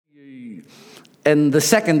in the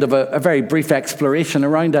second of a very brief exploration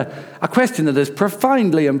around a question that is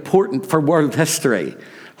profoundly important for world history.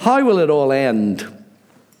 How will it all end?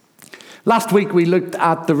 Last week we looked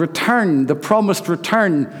at the return, the promised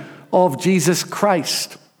return of Jesus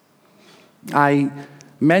Christ. I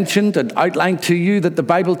mentioned and outlined to you that the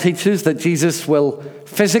Bible teaches that Jesus will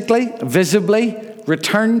physically, visibly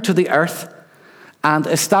return to the earth and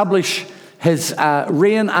establish his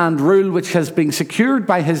reign and rule, which has been secured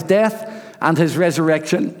by his death and his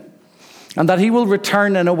resurrection, and that he will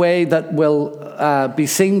return in a way that will be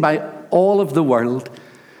seen by all of the world,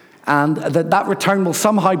 and that return will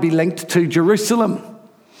somehow be linked to Jerusalem,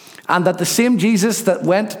 and that the same Jesus that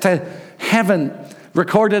went to heaven,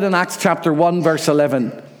 recorded in Acts chapter 1, verse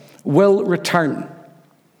 11, will return.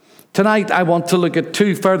 Tonight I want to look at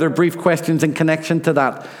two further brief questions in connection to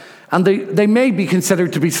that, and they may be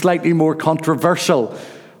considered to be slightly more controversial,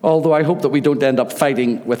 although I hope that we don't end up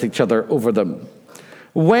fighting with each other over them.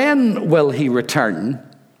 When will he return?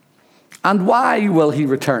 And why will he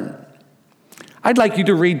return? I'd like you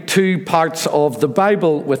to read two parts of the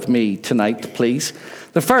Bible with me tonight, please.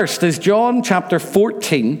 The first is John chapter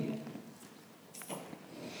 14.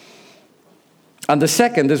 And the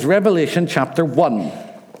second is Revelation chapter 1.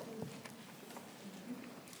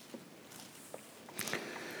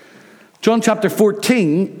 John chapter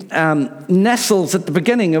 14 nestles at the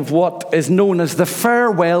beginning of what is known as the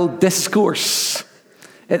farewell discourse.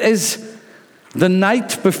 It is the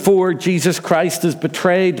night before Jesus Christ is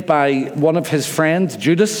betrayed by one of his friends,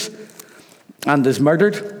 Judas, and is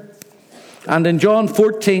murdered. And in John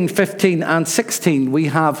 14, 15, and 16, we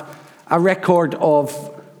have a record of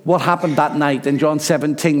what happened that night. In John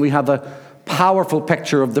 17, we have a powerful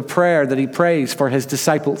picture of the prayer that he prays for his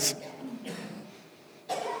disciples.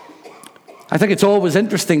 I think it's always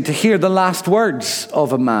interesting to hear the last words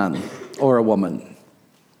of a man or a woman.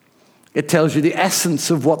 It tells you the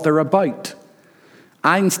essence of what they're about.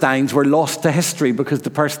 Einstein's were lost to history because the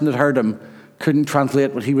person that heard him couldn't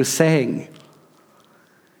translate what he was saying.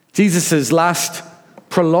 Jesus' last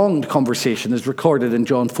prolonged conversation is recorded in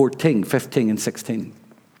John 14, 15, and 16.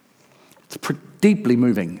 It's deeply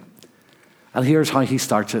moving. And here's how he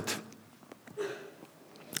starts it.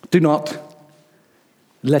 Do not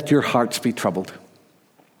let your hearts be troubled.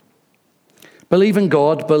 Believe in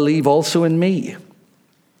God, believe also in me.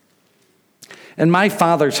 In my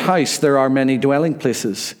Father's house there are many dwelling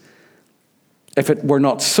places. If it were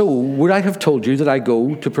not so, would I have told you that I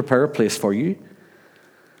go to prepare a place for you?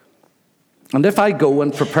 And if I go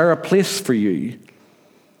and prepare a place for you,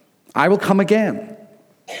 I will come again.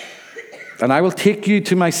 And I will take you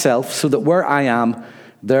to myself, so that where I am,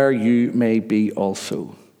 there you may be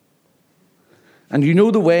also. And you know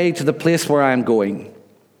the way to the place where I am going.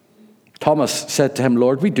 Thomas said to him,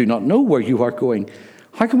 Lord, we do not know where you are going.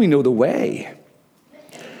 How can we know the way?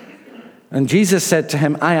 And Jesus said to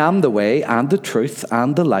him, I am the way and the truth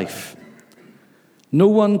and the life. No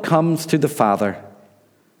one comes to the Father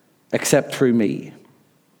except through me.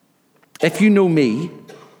 If you know me,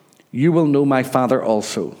 you will know my Father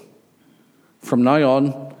also. From now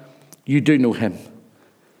on, you do know him,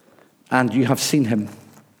 and you have seen him.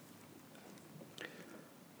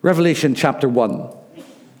 Revelation chapter 1.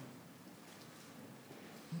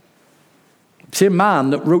 Same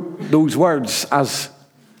man that wrote those words as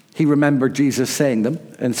he remembered Jesus saying them,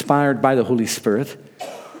 inspired by the Holy Spirit,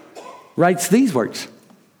 writes these words.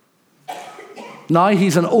 Now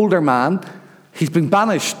he's an older man. He's been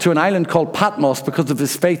banished to an island called Patmos because of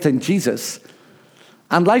his faith in Jesus.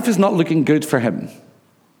 And life is not looking good for him.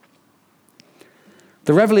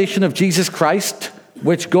 The revelation of Jesus Christ,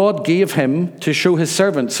 which God gave him to show his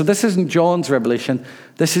servants. So this isn't John's revelation.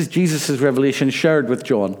 This is Jesus' revelation shared with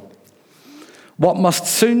John. What must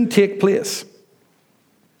soon take place.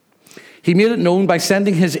 He made it known by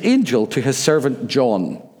sending his angel to his servant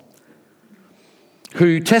John,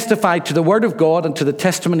 who testified to the word of God and to the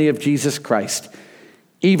testimony of Jesus Christ,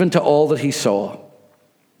 even to all that he saw.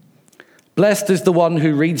 Blessed is the one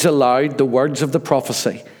who reads aloud the words of the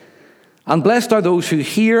prophecy, and blessed are those who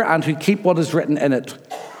hear and who keep what is written in it,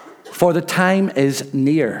 for the time is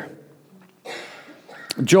near.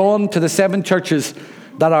 John, to the 7 churches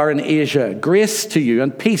that are in Asia, grace to you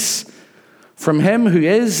and peace from him who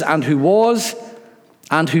is and who was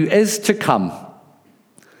and who is to come,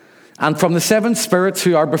 and from the 7 spirits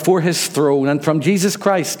who are before his throne, and from Jesus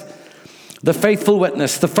Christ, the faithful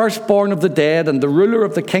witness, the firstborn of the dead and the ruler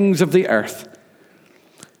of the kings of the earth.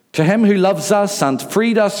 To him who loves us and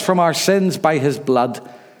freed us from our sins by his blood,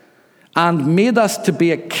 and made us to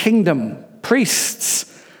be a kingdom,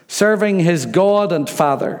 priests, serving his God and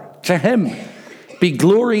Father. To him be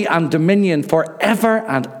glory and dominion forever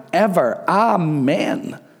and ever.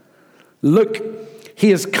 Amen. Look,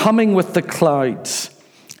 he is coming with the clouds.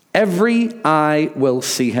 Every eye will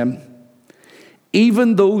see him,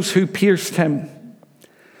 even those who pierced him.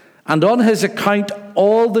 And on his account,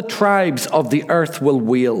 all the tribes of the earth will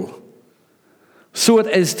wail. So it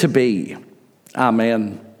is to be.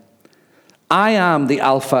 Amen. I am the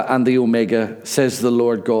Alpha and the Omega, says the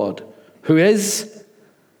Lord God, who is,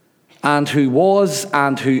 and who was,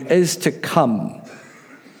 and who is to come,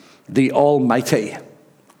 the Almighty.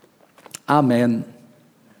 Amen.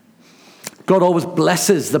 God always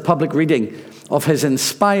blesses the public reading of his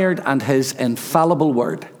inspired and his infallible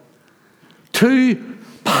word. Two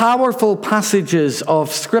powerful passages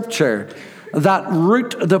of Scripture that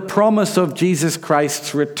root the promise of Jesus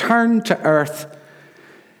Christ's return to earth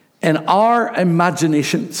in our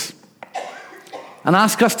imaginations and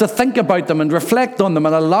ask us to think about them and reflect on them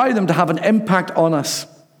and allow them to have an impact on us.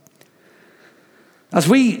 As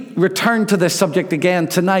we return to this subject again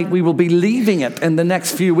tonight, we will be leaving it in the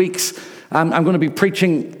next few weeks. I'm going to be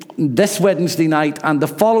preaching this Wednesday night and the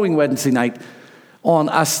following Wednesday night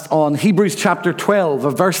on Hebrews chapter 12,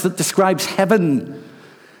 a verse that describes heaven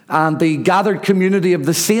and the gathered community of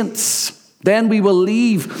the saints. Then we will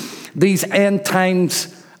leave these end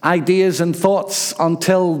times ideas and thoughts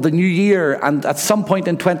until the new year, and at some point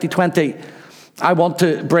in 2020, I want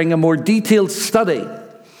to bring a more detailed study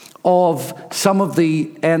of some of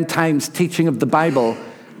the end times teaching of the Bible,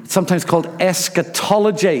 sometimes called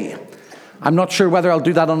eschatology. I'm not sure whether I'll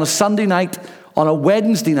do that on a Sunday night, on a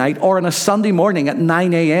Wednesday night, or on a Sunday morning at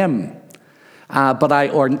 9 a.m.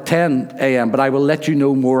 Or 10 a.m. But I will let you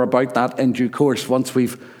know more about that in due course once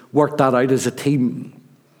we've worked that out as a team.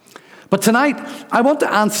 But tonight, I want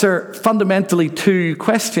to answer fundamentally two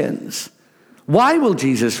questions. Why will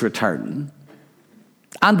Jesus return?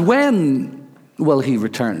 And when will he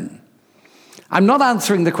return? I'm not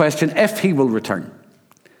answering the question if he will return,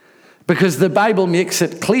 because the Bible makes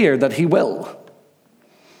it clear that he will.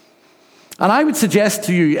 And I would suggest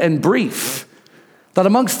to you in brief that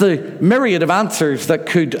amongst the myriad of answers that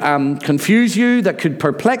could confuse you, that could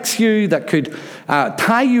perplex you, that could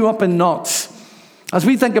tie you up in knots, as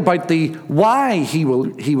we think about the why he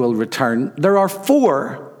will return, there are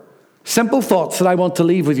four simple thoughts that I want to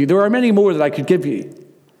leave with you. There are many more that I could give you,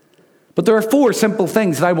 but there are four simple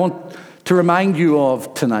things that I want to remind you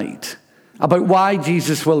of tonight about why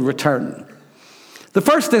Jesus will return. The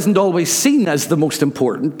first isn't always seen as the most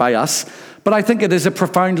important by us, but I think it is a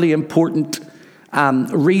profoundly important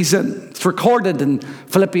reason. It's recorded in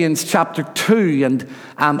Philippians chapter 2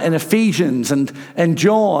 and in Ephesians and in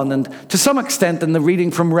John and to some extent in the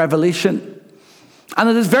reading from Revelation. And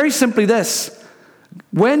it is very simply this: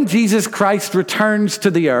 when Jesus Christ returns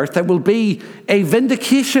to the earth, it will be a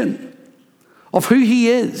vindication of who he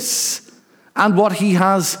is and what he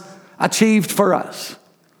has achieved for us.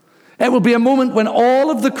 It will be a moment when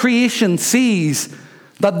all of the creation sees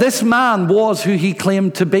that this man was who he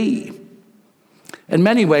claimed to be. In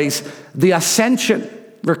many ways, the ascension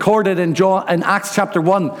recorded in Acts chapter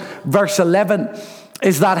 1, verse 11,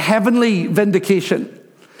 is that heavenly vindication.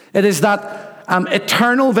 It is that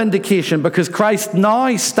eternal vindication, because Christ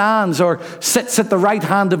now stands or sits at the right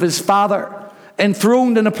hand of his Father,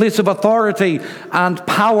 enthroned in a place of authority and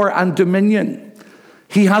power and dominion.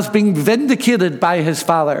 He has been vindicated by his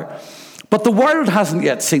Father. But the world hasn't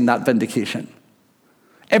yet seen that vindication.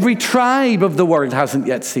 Every tribe of the world hasn't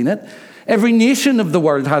yet seen it. Every nation of the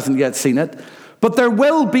world hasn't yet seen it. But there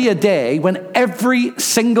will be a day when every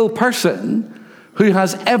single person who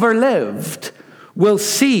has ever lived will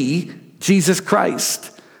see Jesus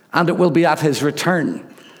Christ, and it will be at his return.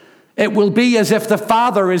 It will be as if the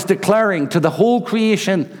Father is declaring to the whole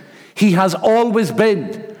creation, he has always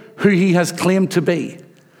been who he has claimed to be.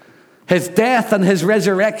 His death and his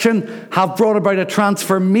resurrection have brought about a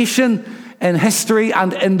transformation in history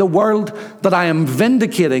and in the world that I am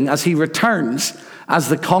vindicating as he returns as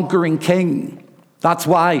the conquering king. That's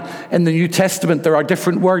why in the New Testament there are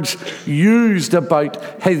different words used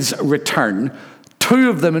about his return. Two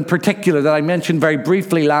of them in particular that I mentioned very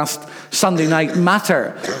briefly last Sunday night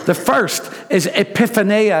matter. The first is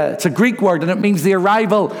epiphaneia. It's a Greek word and it means the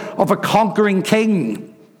arrival of a conquering king.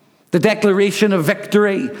 The declaration of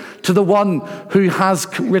victory to the one who has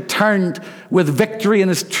returned with victory in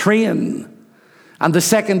his train. And the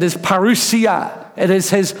second is parousia. It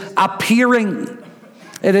is his appearing.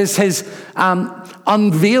 It is his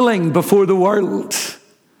unveiling before the world.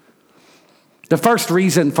 The first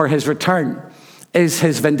reason for his return is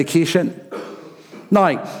his vindication.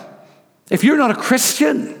 Now, if you're not a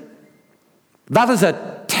Christian, that is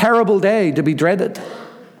a terrible day to be dreaded.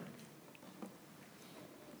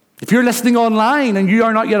 If you're listening online and you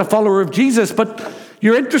are not yet a follower of Jesus, but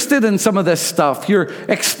you're interested in some of this stuff, you're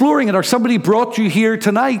exploring it, or somebody brought you here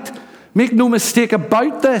tonight, make no mistake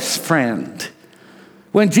about this, friend.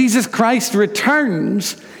 When Jesus Christ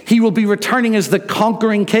returns, he will be returning as the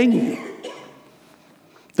conquering king.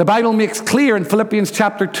 The Bible makes clear in Philippians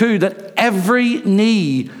chapter 2 that every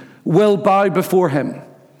knee will bow before him,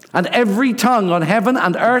 and every tongue on heaven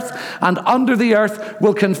and earth and under the earth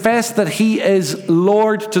will confess that he is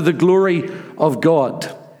Lord to the glory of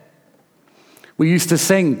God. We used to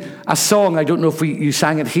sing a song, I don't know if you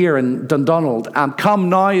sang it here in Dundonald, "Come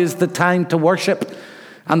now is the time to worship."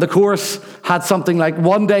 And the chorus had something like,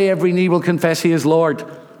 "One day every knee will confess he is Lord.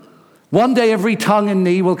 One day every tongue and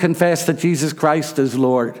knee will confess that Jesus Christ is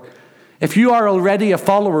Lord." If you are already a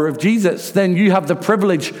follower of Jesus, then you have the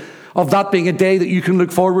privilege of that being a day that you can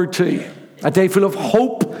look forward to. A day full of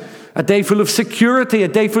hope, a day full of security, a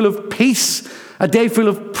day full of peace, a day full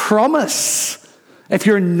of promise. If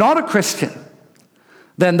you're not a Christian,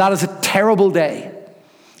 then that is a terrible day.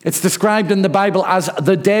 It's described in the Bible as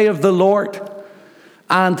the day of the Lord.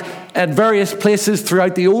 And at various places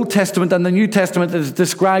throughout the Old Testament and the New Testament, it is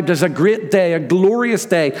described as a great day, a glorious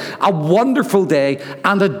day, a wonderful day,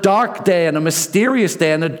 and a dark day, and a mysterious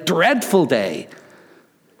day, and a dreadful day.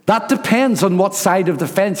 That depends on what side of the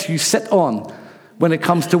fence you sit on when it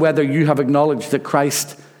comes to whether you have acknowledged that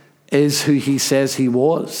Christ is who he says he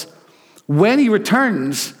was. When he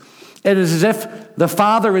returns, it is as if the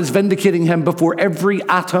Father is vindicating him before every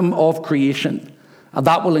atom of creation, and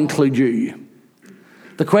that will include you.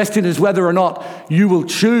 The question is whether or not you will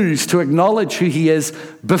choose to acknowledge who he is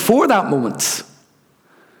before that moment.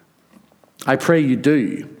 I pray you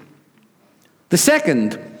do. The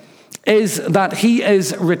second is that he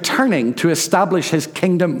is returning to establish his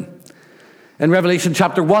kingdom. In Revelation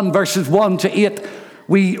chapter 1, verses 1 to 8,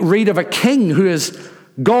 we read of a king who is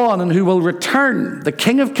gone and who will return, the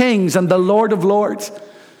King of Kings and the Lord of Lords,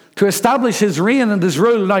 to establish his reign and his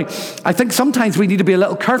rule. Now, I think sometimes we need to be a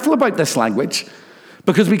little careful about this language,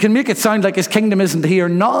 because we can make it sound like his kingdom isn't here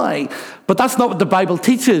now. But that's not what the Bible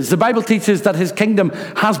teaches. The Bible teaches that his kingdom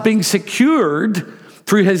has been secured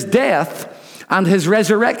through his death and his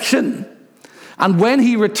resurrection. And when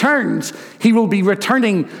he returns, he will be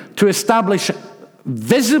returning to establish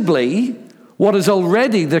visibly what is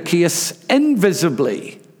already the case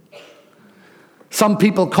invisibly. Some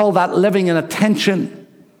people call that living in a tension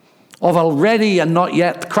of already and not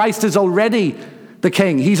yet. Christ is already the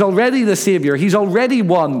king. He's already the savior. He's already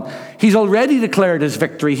won. He's already declared his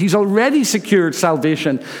victory. He's already secured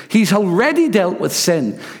salvation. He's already dealt with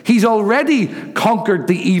sin. He's already conquered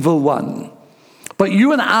the evil one. But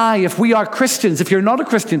you and I, if we are Christians, if you're not a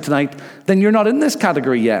Christian tonight, then you're not in this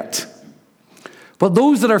category yet. But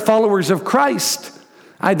those that are followers of Christ,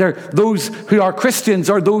 either those who are Christians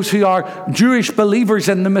or those who are Jewish believers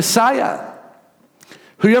in the Messiah,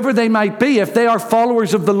 whoever they might be, if they are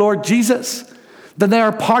followers of the Lord Jesus, then they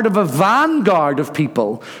are part of a vanguard of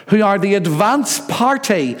people who are the advance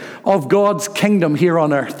party of God's kingdom here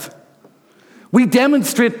on earth. We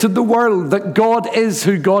demonstrate to the world that God is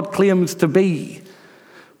who God claims to be.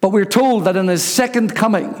 But we're told that in his second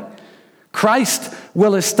coming, Christ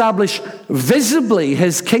will establish visibly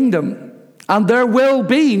his kingdom, and there will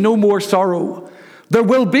be no more sorrow. There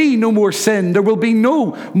will be no more sin. There will be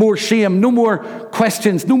no more shame, no more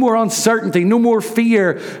questions, no more uncertainty, no more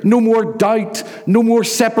fear, no more doubt, no more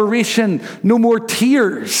separation, no more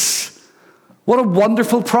tears. What a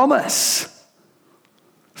wonderful promise.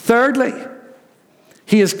 Thirdly,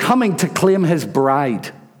 he is coming to claim his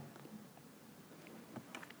bride.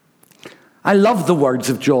 I love the words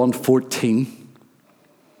of John 14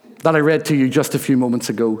 that I read to you just a few moments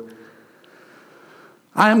ago.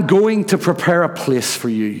 I am going to prepare a place for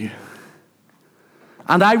you,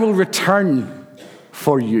 and I will return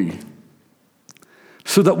for you,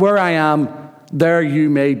 so that where I am, there you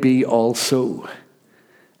may be also.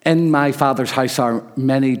 In my Father's house are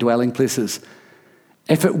many dwelling places.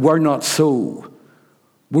 If it were not so,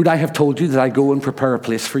 would I have told you that I go and prepare a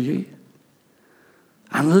place for you?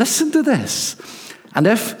 And listen to this. And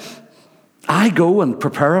if I go and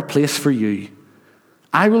prepare a place for you,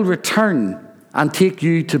 I will return and take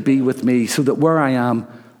you to be with me, so that where I am,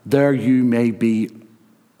 there you may be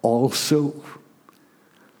also.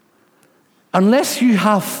 Unless you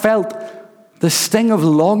have felt the sting of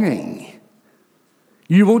longing,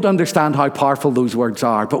 you won't understand how powerful those words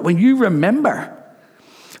are. But when you remember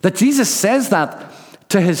that Jesus says that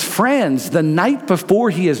to his friends the night before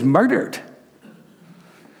he is murdered,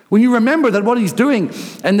 When you remember that what he's doing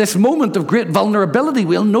in this moment of great vulnerability,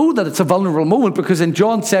 we'll know that it's a vulnerable moment because in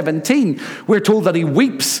John 17, we're told that he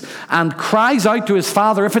weeps and cries out to his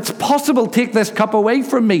Father, if it's possible, take this cup away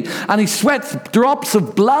from me. And he sweats drops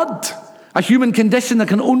of blood, a human condition that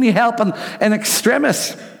can only help in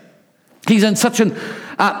extremis. He's in such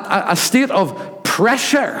a state of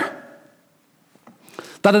pressure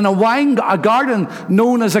that in a garden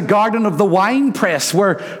known as a garden of the wine press,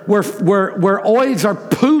 where oils are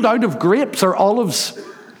pulled out of grapes or olives,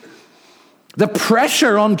 the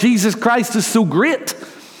pressure on Jesus Christ is so great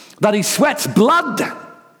that he sweats blood.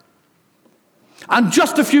 And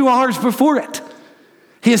just a few hours before it,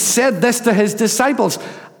 he has said this to his disciples,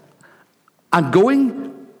 I'm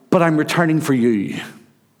going, but I'm returning for you.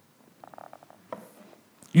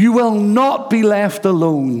 You will not be left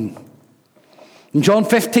alone. In John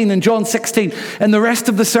 15 and John 16, and the rest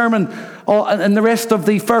of the sermon, and the rest of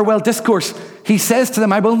the farewell discourse, he says to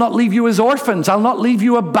them, I will not leave you as orphans. I'll not leave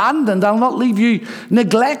you abandoned. I'll not leave you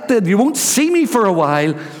neglected. You won't see me for a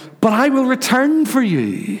while, but I will return for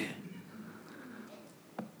you.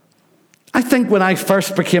 I think when I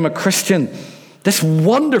first became a Christian, this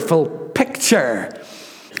wonderful picture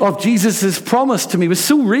of Jesus' promise to me was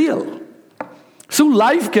so real. So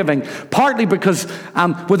life-giving, partly because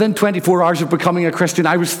within 24 hours of becoming a Christian,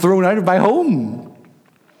 I was thrown out of my home.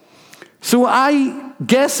 So I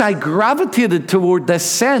guess I gravitated toward this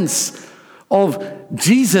sense of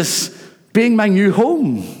Jesus being my new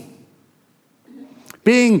home,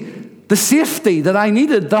 being the safety that I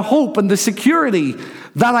needed, the hope and the security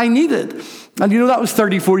that I needed. And that was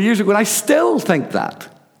 34 years ago, and I still think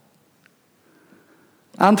that.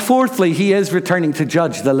 And fourthly, he is returning to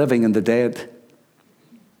judge the living and the dead.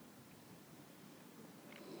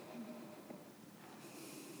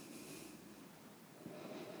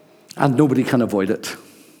 And nobody can avoid it.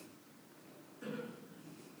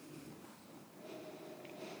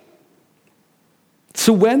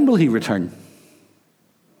 So when will he return?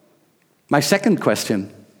 My second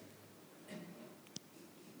question.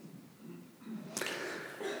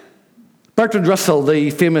 Bertrand Russell, the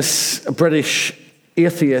famous British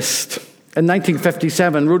atheist, in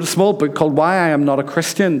 1957 wrote a small book called Why I Am Not a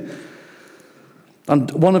Christian. And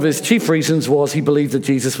one of his chief reasons was he believed that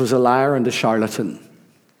Jesus was a liar and a charlatan.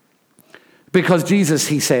 Because Jesus,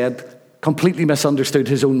 he said, completely misunderstood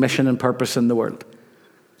his own mission and purpose in the world.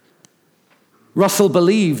 Russell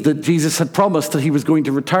believed that Jesus had promised that he was going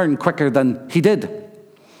to return quicker than he did,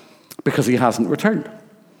 because he hasn't returned.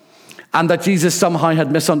 And that Jesus somehow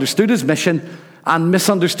had misunderstood his mission and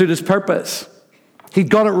misunderstood his purpose. He'd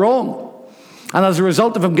got it wrong. And as a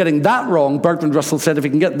result of him getting that wrong, Bertrand Russell said if he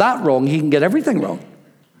can get that wrong, he can get everything wrong.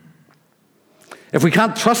 If we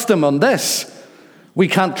can't trust him on this, we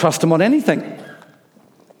can't trust him on anything.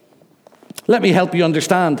 Let me help you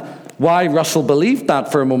understand why Russell believed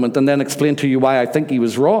that for a moment and then explain to you why I think he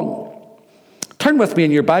was wrong. Turn with me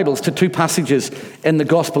in your Bibles to two passages in the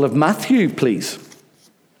Gospel of Matthew, please.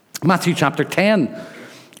 Matthew chapter 10,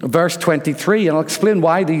 verse 23, and I'll explain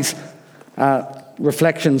why these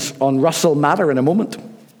reflections on Russell matter in a moment.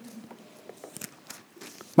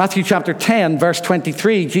 Matthew chapter 10, verse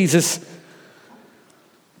 23, Jesus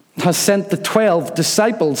has sent the 12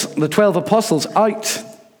 disciples, the 12 apostles out.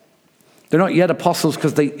 They're not yet apostles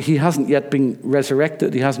because he hasn't yet been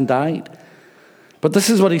resurrected. He hasn't died. But this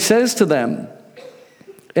is what he says to them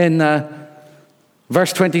in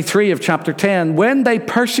verse 23 of chapter 10. When they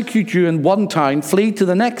persecute you in one town, flee to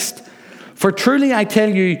the next. For truly I tell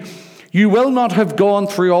you, you will not have gone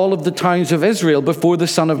through all of the towns of Israel before the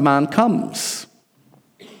Son of Man comes.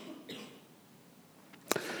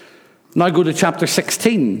 Now go to chapter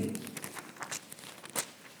 16.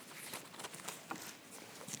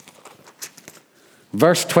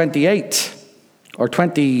 Verse 28 or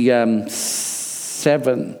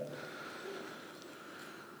 27.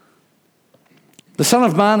 The Son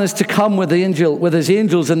of Man is to come with his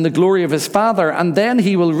angels in the glory of his Father, and then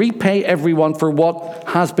he will repay everyone for what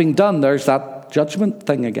has been done. There's that judgment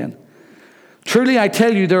thing again. Truly I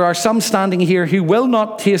tell you, there are some standing here who will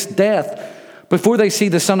not taste death before they see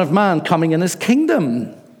the Son of Man coming in his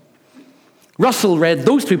kingdom. Russell read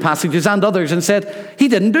those two passages and others and said, he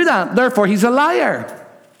didn't do that, therefore he's a liar.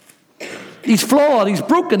 He's flawed, he's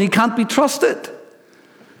broken, he can't be trusted.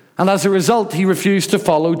 And as a result, he refused to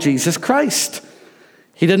follow Jesus Christ.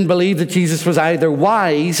 He didn't believe that Jesus was either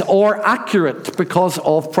wise or accurate because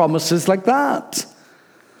of promises like that.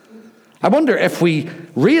 I wonder if we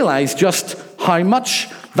realize just how much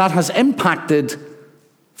that has impacted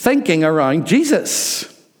thinking around Jesus.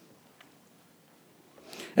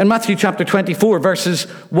 In Matthew chapter 24, verses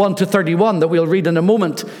 1 to 31, that we'll read in a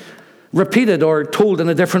moment, repeated or told in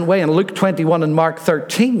a different way in Luke 21 and Mark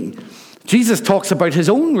 13. Jesus talks about his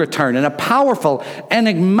own return in a powerful,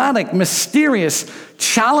 enigmatic, mysterious,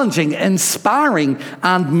 challenging, inspiring,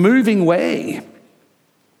 and moving way.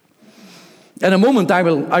 In a moment, I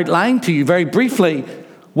will outline to you very briefly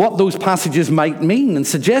what those passages might mean and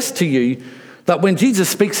suggest to you that when Jesus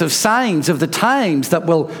speaks of signs of the times that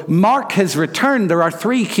will mark his return, there are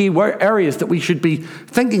three key areas that we should be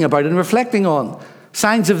thinking about and reflecting on.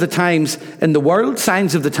 Signs of the times in the world,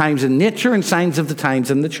 signs of the times in nature, and signs of the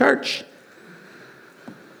times in the church.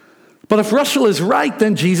 But if Russell is right,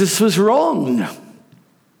 then Jesus was wrong.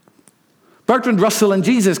 Bertrand Russell and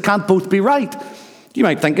Jesus can't both be right. You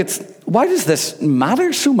might think, why does this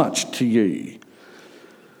matter so much to you?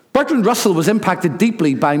 Bertrand Russell was impacted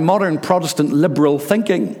deeply by modern Protestant liberal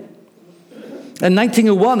thinking. In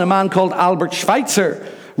 1901, a man called Albert Schweitzer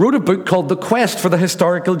wrote a book called The Quest for the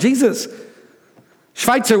Historical Jesus.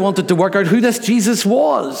 Schweitzer wanted to work out who this Jesus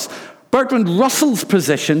was. Bertrand Russell's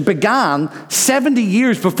position began 70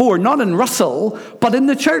 years before, not in Russell, but in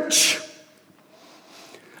the church.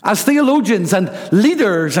 As theologians and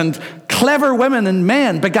leaders and clever women and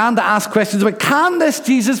men began to ask questions about, can this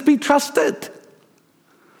Jesus be trusted?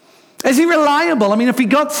 Is he reliable? I mean, if he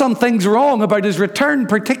got some things wrong about his return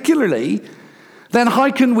particularly, then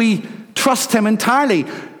how can we trust him entirely?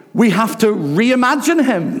 We have to reimagine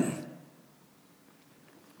him.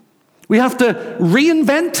 We have to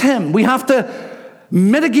reinvent him. We have to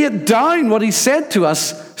mitigate down what he said to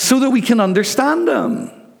us so that we can understand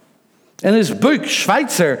him. In his book,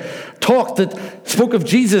 Schweitzer spoke of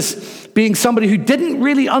Jesus being somebody who didn't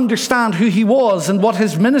really understand who he was and what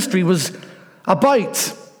his ministry was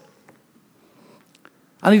about.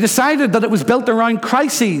 And he decided that it was built around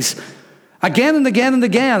crises, again and again and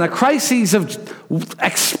again, a crisis of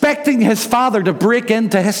expecting his father to break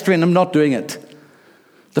into history and him not doing it.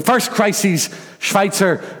 The first crisis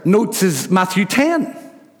Schweitzer notes is Matthew 10,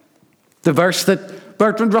 the verse that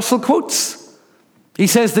Bertrand Russell quotes. He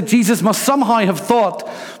says that Jesus must somehow have thought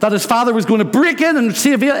that his father was going to break in and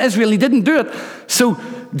save Israel. He didn't do it. So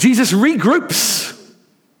Jesus regroups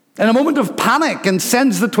in a moment of panic and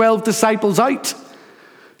sends the 12 disciples out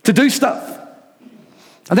to do stuff.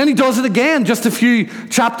 And then he does it again just a few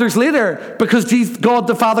chapters later because God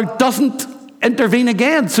the Father doesn't intervene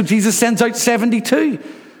again. So Jesus sends out 72.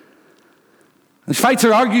 And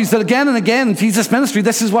Schweitzer argues that again and again in Jesus' ministry,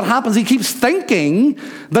 this is what happens. He keeps thinking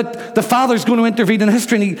that the Father's going to intervene in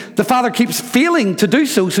history, and the Father keeps failing to do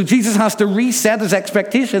so. So Jesus has to reset his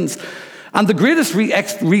expectations. And the greatest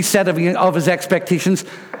reset of his expectations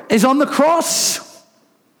is on the cross.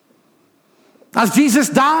 As Jesus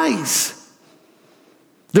dies.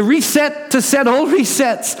 The reset to set all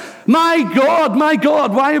resets. My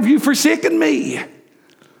God, why have you forsaken me?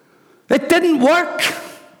 It didn't work.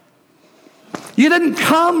 You didn't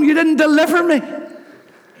come. You didn't deliver me.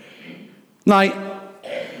 Now,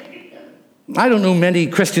 I don't know many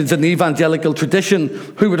Christians in the evangelical tradition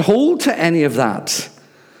who would hold to any of that.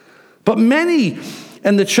 But many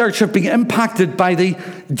in the church have been impacted by the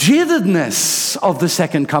jadedness of the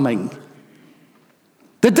second coming.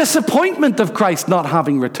 The disappointment of Christ not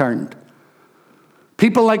having returned.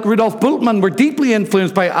 People like Rudolf Bultmann were deeply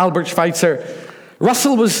influenced by Albert Schweitzer.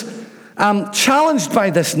 Russell was challenged by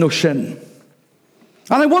this notion.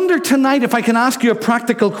 And I wonder tonight if I can ask you a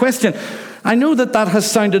practical question. I know that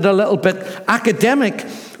has sounded a little bit academic,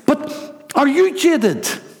 but are you jaded?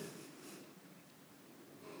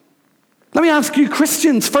 Let me ask you,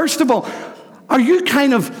 Christians, first of all, are you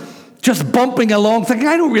kind of just bumping along thinking,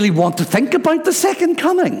 I don't really want to think about the second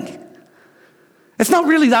coming? It's not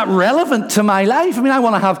really that relevant to my life. I mean, I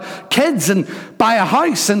want to have kids and buy a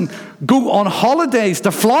house and go on holidays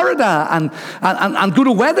to Florida and go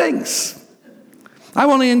to weddings. I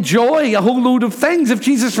want to enjoy a whole load of things. If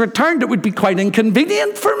Jesus returned, it would be quite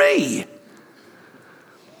inconvenient for me.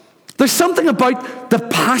 There's something about the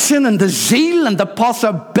passion and the zeal and the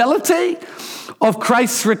possibility of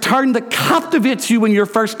Christ's return that captivates you when you're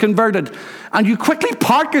first converted. And you quickly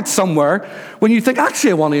park it somewhere when you think,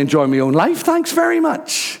 actually, I want to enjoy my own life. Thanks very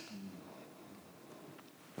much.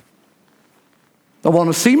 I want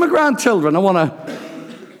to see my grandchildren. I want to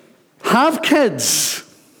have kids.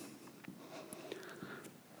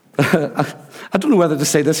 I don't know whether to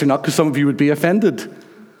say this or not because some of you would be offended.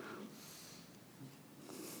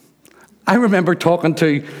 I remember talking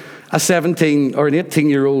to a 17 or an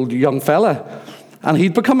 18-year-old young fella, and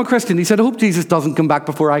he'd become a Christian. He said, I hope Jesus doesn't come back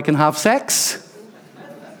before I can have sex.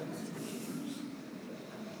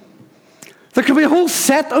 There could be a whole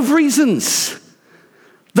set of reasons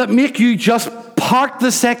that make you just park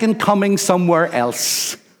the second coming somewhere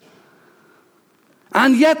else.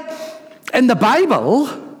 And yet, In the Bible,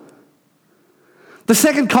 the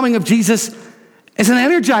second coming of Jesus is an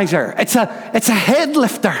energizer. It's a head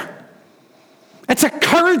lifter. It's a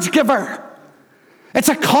courage giver. It's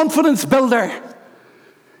a confidence builder.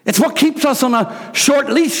 It's what keeps us on a short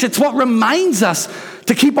leash. It's what reminds us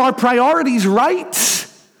to keep our priorities right.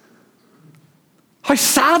 How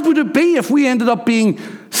sad would it be if we ended up being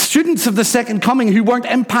students of the second coming who weren't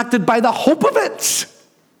impacted by the hope of it?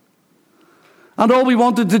 And all we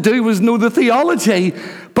wanted to do was know the theology,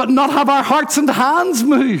 but not have our hearts and hands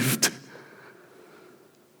moved.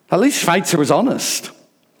 At least Schweitzer was honest.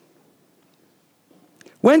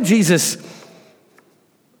 When Jesus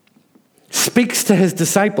speaks to his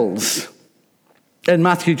disciples in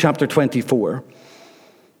Matthew chapter 24,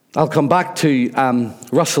 I'll come back to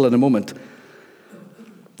Russell in a moment.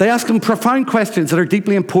 They ask him profound questions that are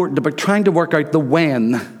deeply important about trying to work out the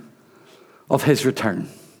when of his return.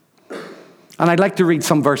 And I'd like to read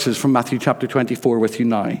some verses from Matthew chapter 24 with you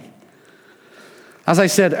now. As I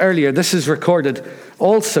said earlier, this is recorded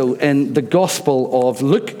also in the Gospel of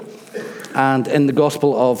Luke and in the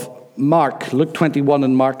Gospel of Mark, Luke 21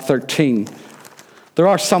 and Mark 13. There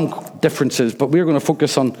are some differences, but we're going to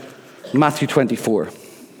focus on Matthew 24.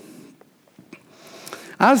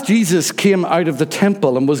 As Jesus came out of the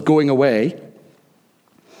temple and was going away,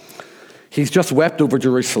 he's just wept over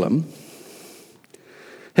Jerusalem.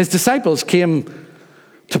 His disciples came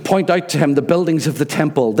to point out to him the buildings of the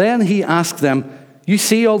temple. Then he asked them, "You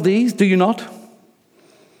see all these, do you not?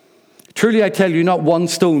 Truly I tell you, not one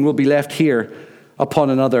stone will be left here upon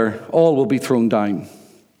another. All will be thrown down."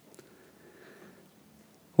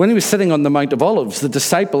 When he was sitting on the Mount of Olives, the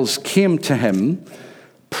disciples came to him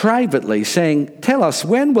privately, saying, "Tell us,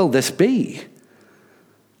 when will this be?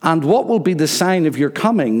 And what will be the sign of your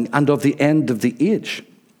coming and of the end of the age?"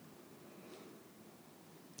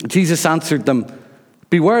 Jesus answered them,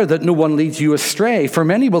 "Beware that no one leads you astray, for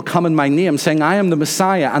many will come in my name, saying, 'I am the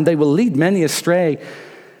Messiah,' and they will lead many astray.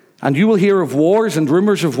 And you will hear of wars and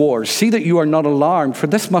rumors of wars. See that you are not alarmed, for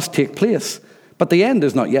this must take place, but the end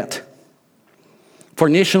is not yet. For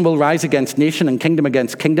nation will rise against nation and kingdom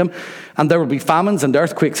against kingdom, and there will be famines and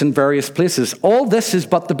earthquakes in various places. All this is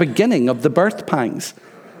but the beginning of the birth pangs.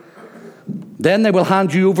 Then they will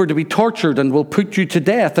hand you over to be tortured and will put you to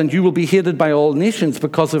death, and you will be hated by all nations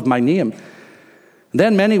because of my name.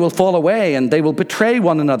 Then many will fall away, and they will betray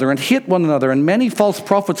one another and hate one another, and many false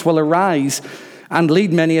prophets will arise and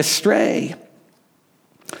lead many astray.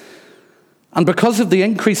 And because of the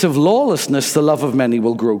increase of lawlessness, the love of many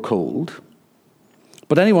will grow cold.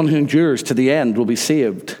 But anyone who endures to the end will be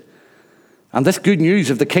saved. And this good news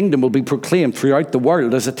of the kingdom will be proclaimed throughout the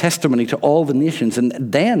world as a testimony to all the nations, and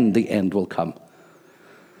then the end will come.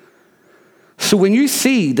 So when you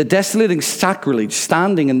see the desolating sacrilege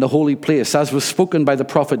standing in the holy place, as was spoken by the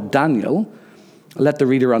prophet Daniel, let the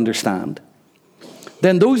reader understand.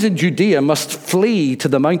 Then those in Judea must flee to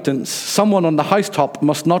the mountains. Someone on the housetop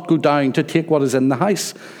must not go down to take what is in the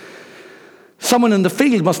house. Someone in the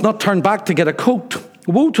field must not turn back to get a coat.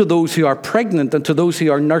 Woe to those who are pregnant and to those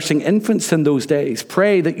who are nursing infants in those days.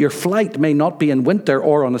 Pray that your flight may not be in winter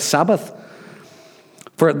or on a Sabbath.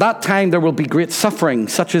 For at that time there will be great suffering,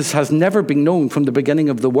 such as has never been known from the beginning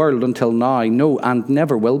of the world until now, no, and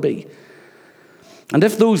never will be. And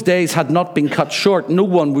if those days had not been cut short, no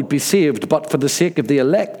one would be saved, but for the sake of the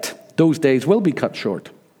elect, those days will be cut short.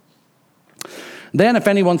 Then if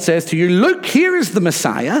anyone says to you, "Look, here is the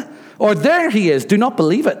Messiah," or "There he is," do not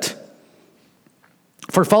believe it.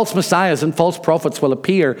 For false messiahs and false prophets will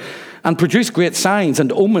appear and produce great signs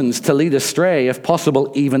and omens to lead astray, if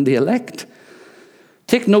possible, even the elect.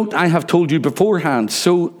 Take note, I have told you beforehand.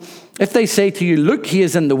 So if they say to you, "Look, he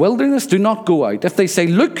is in the wilderness," do not go out. If they say,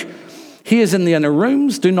 "Look, he is in the inner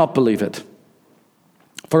rooms," do not believe it.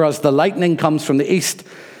 For as the lightning comes from the east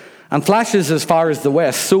and flashes as far as the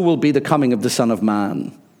west, so will be the coming of the Son of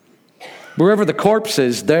Man. Wherever the corpse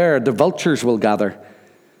is, there the vultures will gather.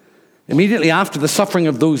 Immediately after the suffering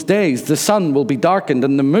of those days, the sun will be darkened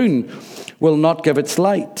and the moon will not give its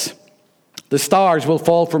light. The stars will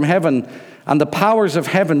fall from heaven and the powers of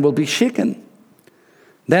heaven will be shaken.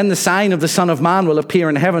 Then the sign of the Son of Man will appear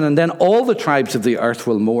in heaven, and then all the tribes of the earth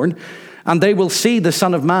will mourn, and they will see the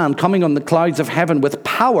Son of Man coming on the clouds of heaven with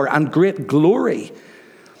power and great glory.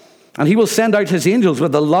 And he will send out his angels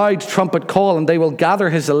with a loud trumpet call, and they will gather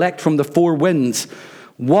his elect from the four winds,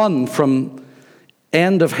 one from one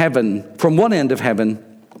end of heaven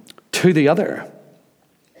to the other.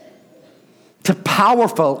 It's a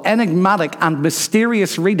powerful, enigmatic, and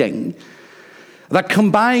mysterious reading that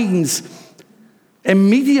combines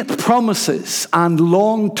immediate promises and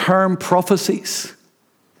long-term prophecies.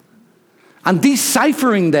 And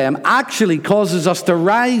deciphering them actually causes us to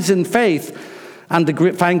rise in faith and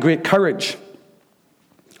to find great courage.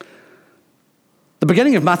 The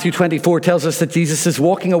beginning of Matthew 24 tells us that Jesus is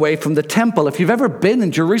walking away from the temple. If you've ever been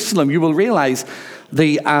in Jerusalem, you will realize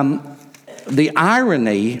the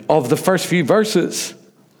irony of the first few verses.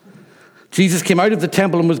 Jesus came out of the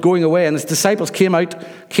temple and was going away, and his disciples came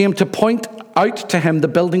to point out to him the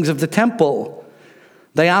buildings of the temple.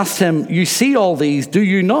 They asked him, "You see all these, do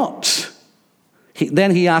you not?"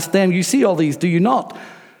 Then he asked them, "You see all these, do you not?"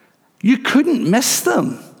 You couldn't miss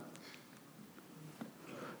them.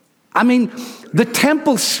 I mean, the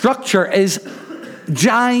temple structure is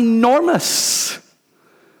ginormous.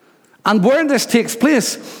 And where this takes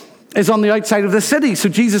place is on the outside of the city. So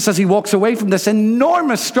Jesus, as he walks away from this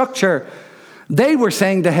enormous structure, they were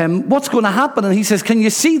saying to him, "What's going to happen?" And he says, "Can you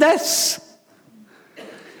see this?"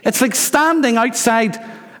 It's like standing outside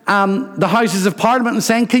the Houses of Parliament and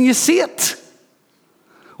saying, "Can you see it?"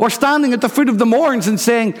 Or standing at the foot of the Mourns and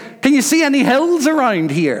saying, "Can you see any hills around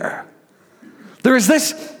here?" There is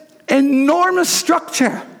this enormous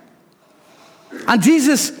structure. And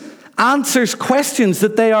Jesus answers questions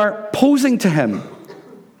that they are posing to him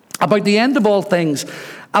about the end of all things,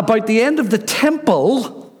 about the end of the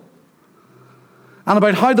temple, and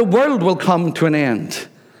about how the world will come to an end.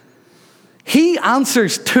 He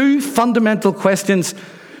answers two fundamental questions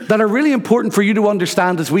that are really important for you to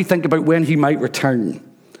understand as we think about when he might return.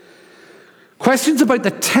 Questions about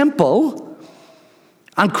the temple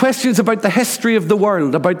and questions about the history of the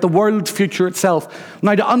world, about the world's future itself.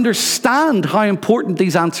 Now, to understand how important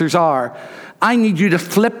these answers are, I need you to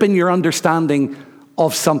flip in your understanding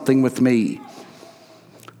of something with me.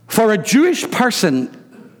 For a Jewish person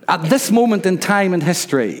at this moment in time in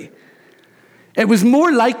history, it was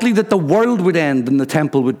more likely that the world would end than the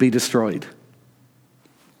temple would be destroyed.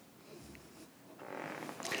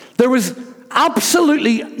 There was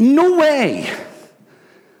absolutely no way,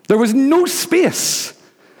 there was no space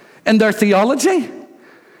in their theology,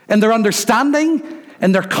 in their understanding,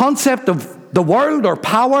 in their concept of the world or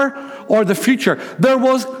power or the future. There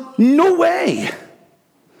was no way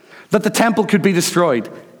that the temple could be destroyed.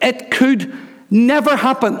 It could never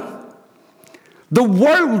happen. The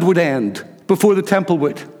world would end before the temple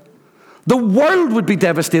would. The world would be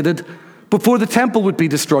devastated before the temple would be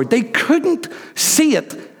destroyed. They couldn't see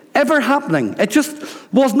it ever happening. It just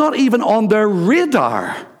was not even on their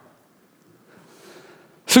radar.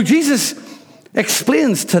 So Jesus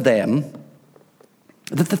explains to them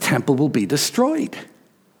that the temple will be destroyed.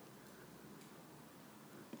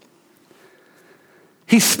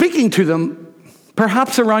 He's speaking to them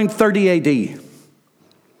perhaps around 30 AD.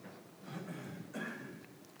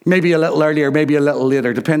 Maybe a little earlier, maybe a little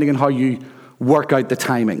later, depending on how you work out the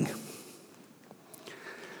timing.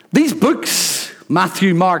 These books,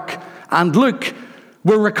 Matthew, Mark, and Luke,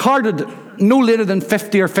 were recorded no later than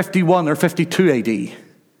 50 or 51 or 52 AD.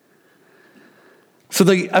 So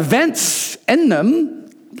the events in them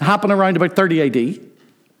happen around about 30 AD.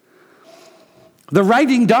 The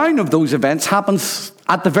writing down of those events happens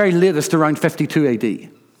at the very latest around 52 AD.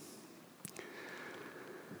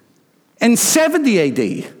 In 70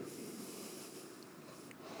 AD,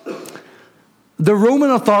 the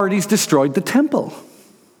Roman authorities destroyed the temple.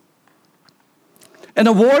 In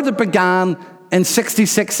a war that began in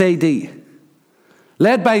 66 AD,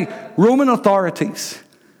 led by Roman authorities,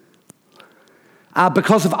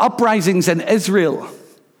 because of uprisings in Israel,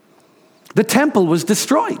 the temple was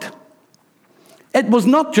destroyed. It was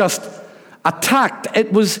not just attacked,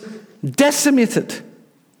 it was decimated.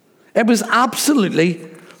 It was absolutely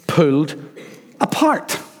pulled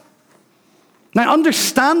apart. Now,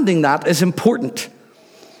 understanding that is important.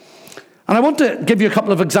 And I want to give you a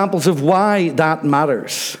couple of examples of why that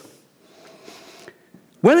matters.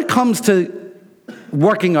 When it comes to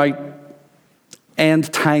working out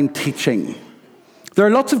end-time teaching, there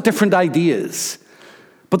are lots of different ideas,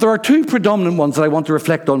 but there are two predominant ones that I want to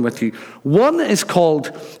reflect on with you. One is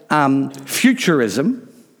called futurism,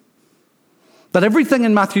 that everything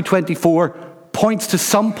in Matthew 24 points to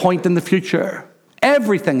some point in the future.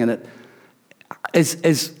 Everything in it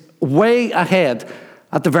is way ahead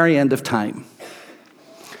at the very end of time.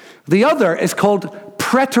 The other is called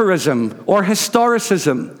preterism or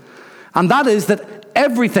historicism, and that is that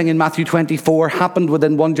everything in Matthew 24 happened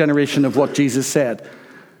within one generation of what Jesus said.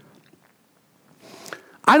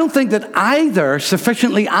 I don't think that either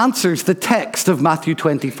sufficiently answers the text of Matthew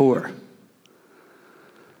 24.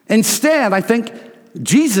 Instead, I think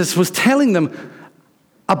Jesus was telling them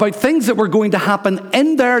about things that were going to happen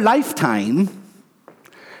in their lifetime,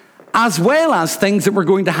 as well as things that were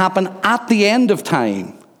going to happen at the end of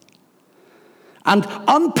time. And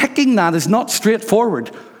unpicking that is not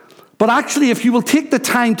straightforward. But actually, if you will take the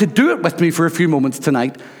time to do it with me for a few moments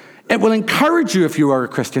tonight, it will encourage you if you are a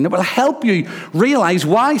Christian. It will help you realize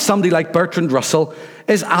why somebody like Bertrand Russell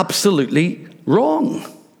is absolutely wrong.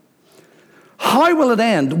 How will it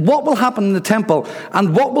end? What will happen in the temple?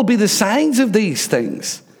 And what will be the signs of these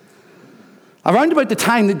things? Around about the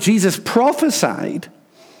time that Jesus prophesied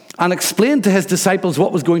and explained to his disciples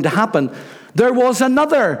what was going to happen, there was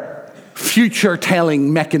another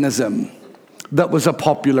future-telling mechanism that was a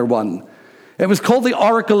popular one. It was called the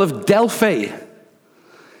Oracle of Delphi.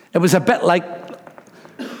 It was a bit like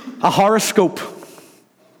a horoscope.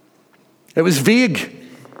 It was vague.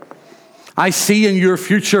 I see in your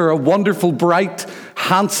future a wonderful, bright,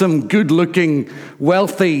 handsome, good-looking,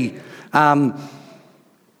 wealthy,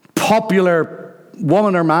 popular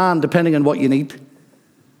woman or man, depending on what you need.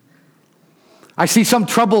 I see some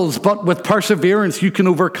troubles, but with perseverance you can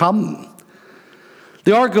overcome.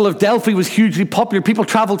 The Oracle of Delphi was hugely popular. People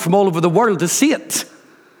traveled from all over the world to see it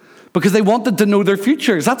because they wanted to know their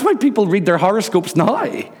futures. That's why people read their horoscopes now.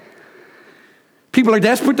 People are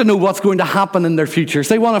desperate to know what's going to happen in their futures.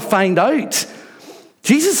 They want to find out.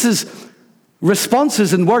 Jesus'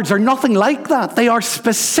 responses and words are nothing like that. They are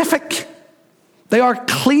specific. They are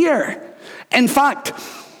clear. In fact,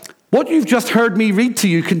 what you've just heard me read to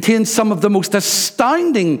you contains some of the most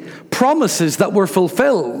astounding promises that were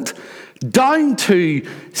fulfilled, down to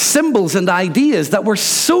symbols and ideas that were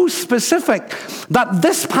so specific that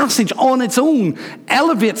this passage on its own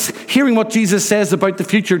elevates hearing what Jesus says about the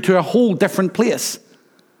future to a whole different place.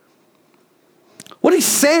 What he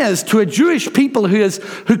says to a Jewish people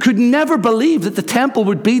who could never believe that the temple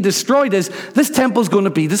would be destroyed is, this temple is going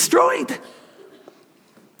to be destroyed.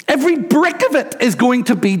 Every brick of it is going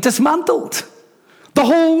to be dismantled. The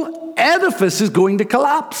whole edifice is going to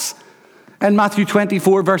collapse. In Matthew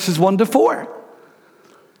 24, verses 1 to 4.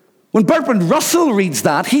 When Bertrand Russell reads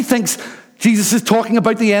that, he thinks Jesus is talking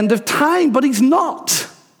about the end of time, but he's not.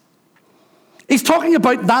 He's talking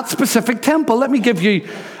about that specific temple. Let me give you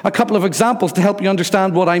a couple of examples to help you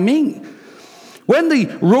understand what I mean. When the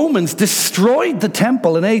Romans destroyed the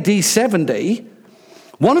temple in AD 70,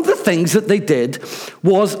 one of the things that they did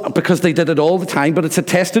was, because they did it all the time, but it's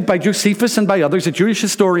attested by Josephus and by others, a Jewish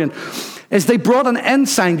historian, is they brought an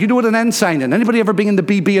ensign. Do you know what an ensign is? Anybody ever been in the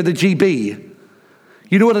BB or the GB?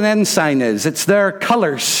 You know what an ensign is? It's their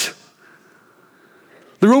colors.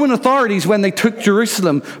 The Roman authorities, when they took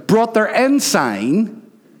Jerusalem, brought their ensign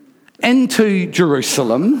into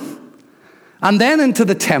Jerusalem, and then into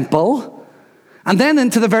the temple, and then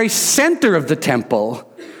into the very center of the temple,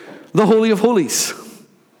 the Holy of Holies.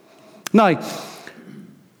 Now,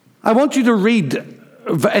 I want you to read,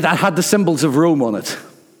 it had the symbols of Rome on it,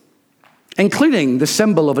 including the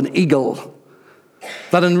symbol of an eagle,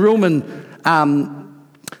 that in Roman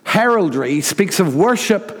heraldry speaks of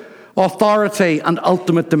worship, authority, and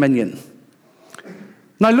ultimate dominion.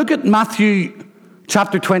 Now look at Matthew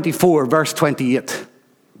chapter 24, verse 28.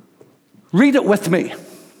 Read it with me.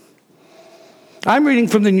 I'm reading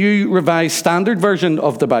from the New Revised Standard Version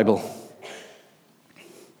of the Bible.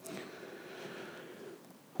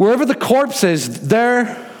 Wherever the corpse is,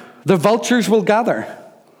 there the vultures will gather.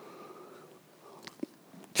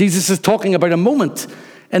 Jesus is talking about a moment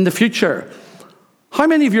in the future. How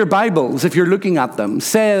many of your Bibles, if you're looking at them,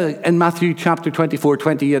 say in Matthew chapter 24,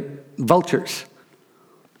 28, vultures?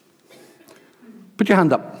 Put your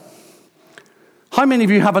hand up. How many of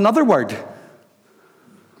you have another word?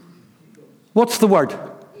 What's the word?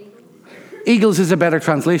 Eagles is a better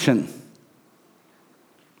translation.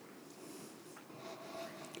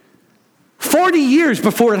 40 years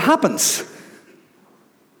before it happens,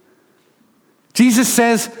 Jesus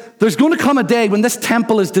says there's going to come a day when this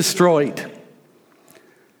temple is destroyed,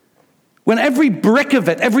 when every brick of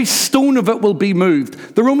it, every stone of it will be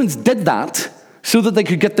moved. The Romans did that so that they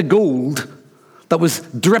could get the gold that was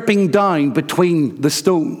dripping down between the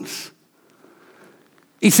stones.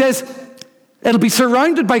 He says it'll be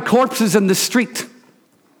surrounded by corpses in the street.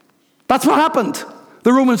 That's what happened.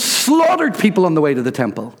 The Romans slaughtered people on the way to the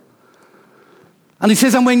temple. And he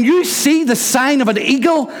says, and when you see the sign of an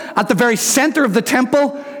eagle at the very center of the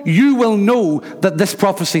temple, you will know that this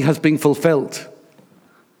prophecy has been fulfilled.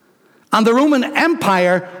 And the Roman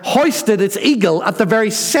Empire hoisted its eagle at the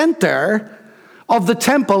very center of the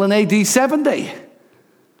temple in AD 70.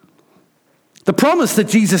 The promise that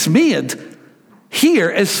Jesus made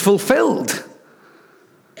here is fulfilled.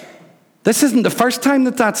 This isn't the first time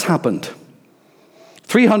that that's happened.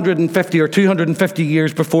 350 or 250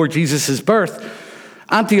 years before Jesus' birth,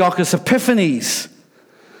 Antiochus Epiphanes,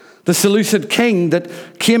 the Seleucid king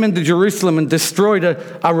that came into Jerusalem and destroyed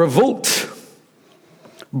a revolt,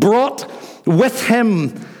 brought with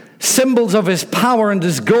him symbols of his power and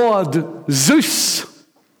his god, Zeus.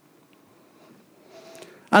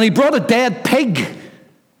 And he brought a dead pig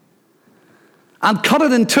and cut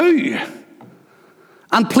it in two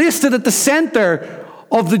and placed it at the center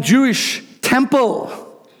of the Jewish temple.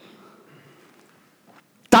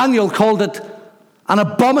 Daniel called it an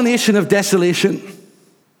abomination of desolation.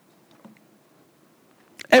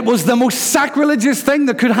 It was the most sacrilegious thing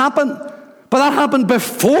that could happen, but that happened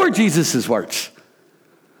before Jesus' words.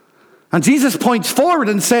 And Jesus points forward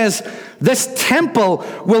and says, this temple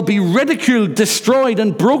will be ridiculed, destroyed,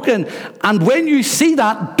 and broken. And when you see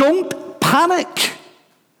that, don't panic.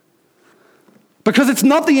 Because it's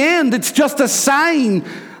not the end. It's just a sign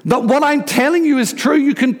that what I'm telling you is true.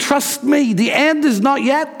 You can trust me. The end is not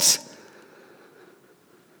yet.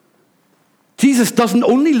 Jesus doesn't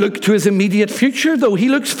only look to his immediate future, though. He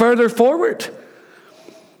looks further forward.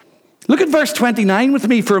 Look at verse 29 with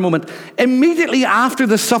me for a moment. Immediately after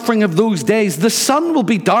the suffering of those days, the sun will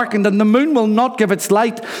be darkened and the moon will not give its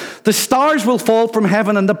light. The stars will fall from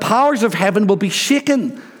heaven and the powers of heaven will be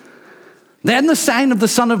shaken. Then the sign of the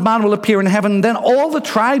Son of Man will appear in heaven. And then all the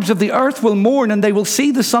tribes of the earth will mourn, and they will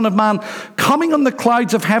see the Son of Man coming on the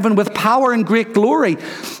clouds of heaven with power and great glory.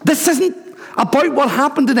 This isn't about what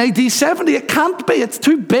happened in AD 70. It can't be. It's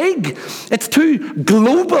too big. It's too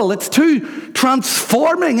global. It's too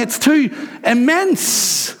transforming. It's too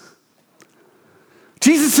immense.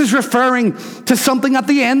 Jesus is referring to something at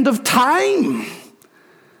the end of time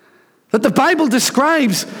that the Bible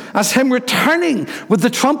describes as him returning with the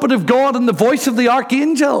trumpet of God and the voice of the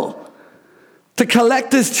archangel to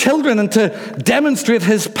collect his children and to demonstrate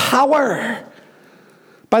his power.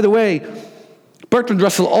 By the way, Bertrand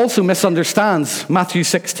Russell also misunderstands Matthew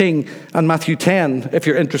 16 and Matthew 10, if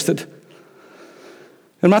you're interested.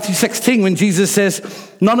 In Matthew 16, when Jesus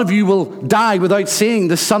says, none of you will die without seeing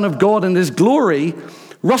the Son of God in his glory,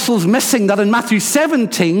 Russell's missing that in Matthew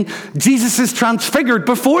 17, Jesus is transfigured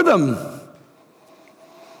before them.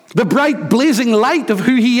 The bright blazing light of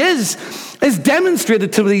who he is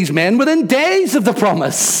demonstrated to these men within days of the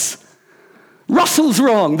promise. Russell's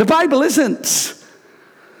wrong. The Bible isn't.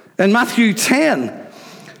 In Matthew 10,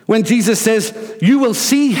 when Jesus says, you will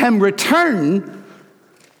see him return,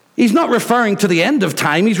 he's not referring to the end of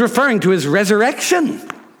time. He's referring to his resurrection,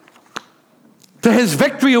 to his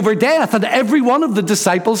victory over death. And every one of the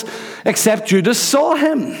disciples, except Judas, saw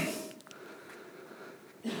him.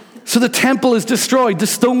 So the temple is destroyed. The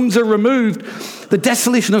stones are removed. The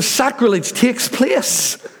desolation of sacrilege takes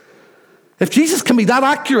place. If Jesus can be that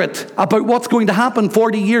accurate about what's going to happen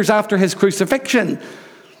 40 years after his crucifixion,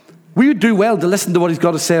 we would do well to listen to what he's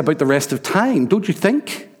got to say about the rest of time, don't you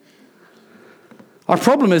think? Our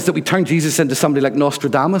problem is that we turn Jesus into somebody like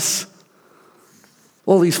Nostradamus.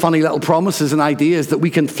 All these funny little promises and ideas that we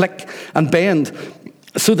can flick and bend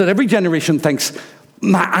so that every generation thinks,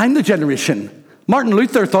 I'm the generation. Martin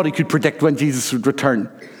Luther thought he could predict when Jesus would return.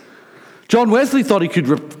 John Wesley thought he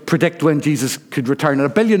could predict when Jesus could return. And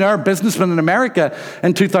a billionaire businessman in America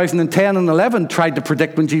in 2010 and 11 tried to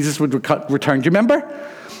predict when Jesus would return. Do you remember?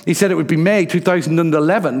 He said it would be May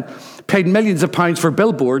 2011, paid millions of pounds for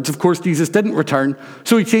billboards. Of course, Jesus didn't return,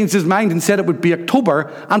 so he changed his mind and said it would be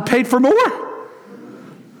October and paid for more.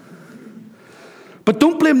 But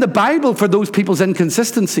don't blame the Bible for those people's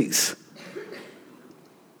inconsistencies.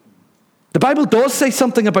 The Bible does say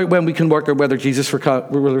something about when we can work out whether Jesus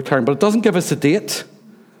will return, but it doesn't give us a date.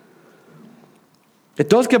 It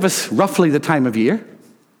does give us roughly the time of year.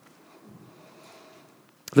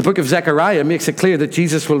 The book of Zechariah makes it clear that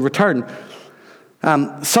Jesus will return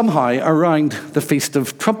somehow around the Feast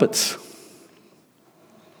of Trumpets.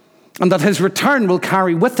 And that his return will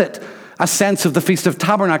carry with it a sense of the Feast of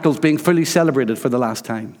Tabernacles being fully celebrated for the last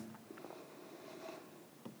time.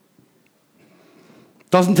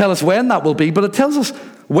 Doesn't tell us when that will be, but it tells us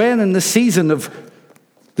when in the season of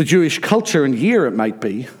the Jewish culture and year it might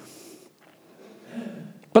be.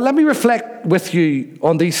 But let me reflect with you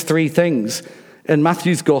on these three things in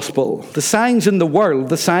Matthew's gospel: the signs in the world,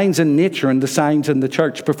 the signs in nature, and the signs in the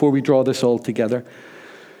church, before we draw this all together.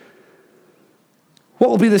 What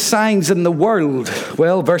will be the signs in the world?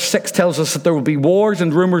 Well, verse 6 tells us that there will be wars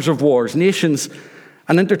and rumors of wars, nations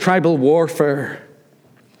and intertribal warfare.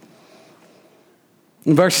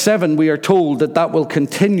 In verse 7, we are told that that will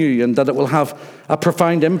continue and that it will have a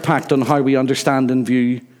profound impact on how we understand and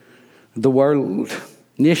view the world.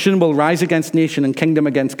 Nation will rise against nation and kingdom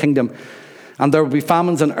against kingdom, and there will be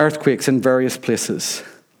famines and earthquakes in various places.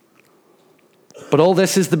 But all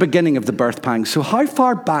this is the beginning of the birth pangs. So how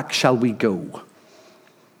far back shall we go?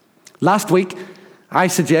 Last week, I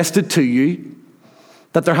suggested to you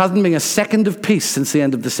that there hasn't been a second of peace since the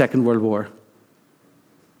end of the Second World War.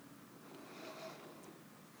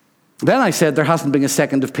 Then I said there hasn't been a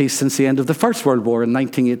second of peace since the end of the First World War in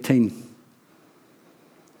 1918.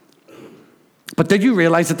 But did you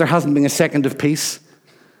realize that there hasn't been a second of peace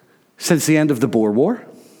since the end of the Boer War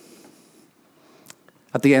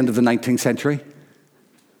at the end of the 19th century?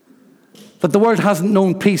 That the world hasn't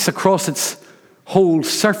known peace across its whole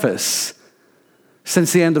surface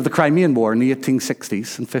since the end of the Crimean War in the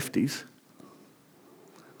 1860s and 50s,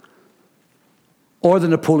 or the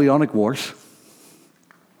Napoleonic Wars.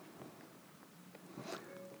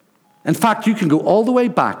 In fact, you can go all the way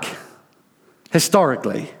back,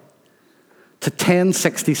 historically, to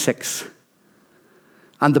 1066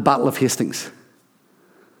 and the Battle of Hastings.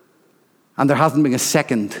 And there hasn't been a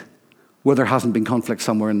second where there hasn't been conflict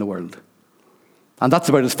somewhere in the world. And that's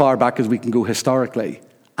about as far back as we can go historically,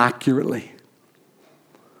 accurately.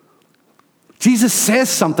 Jesus says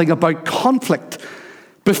something about conflict.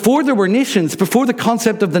 Before there were nations, before the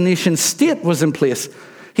concept of the nation state was in place,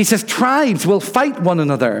 he says tribes will fight one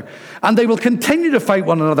another, and they will continue to fight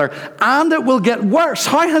one another, and it will get worse.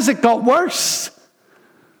 How has it got worse?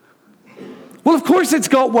 Well, of course it's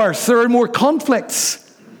got worse. There are more conflicts.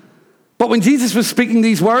 But when Jesus was speaking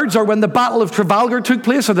these words, or when the Battle of Trafalgar took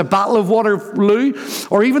place, or the Battle of Waterloo,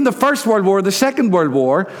 or even the First World War, the Second World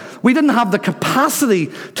War, we didn't have the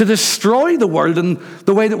capacity to destroy the world in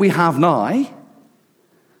the way that we have now.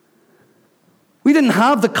 We didn't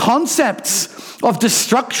have the concepts of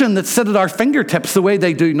destruction that sit at our fingertips the way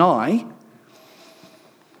they do now.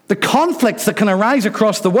 The conflicts that can arise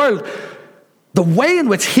across the world, the way in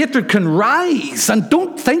which hatred can rise, and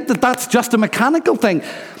don't think that that's just a mechanical thing.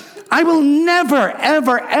 I will never,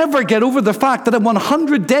 ever, ever get over the fact that in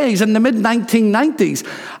 100 days in the mid-1990s,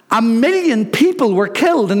 1 million people were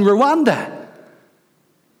killed in Rwanda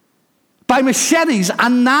by machetes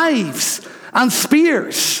and knives and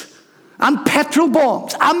spears and petrol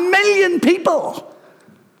bombs. 1 million people.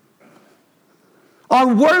 Our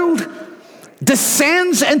world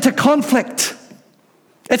descends into conflict.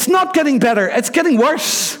 It's not getting better, it's getting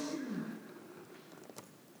worse.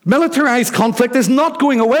 Militarized conflict is not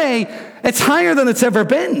going away. It's higher than it's ever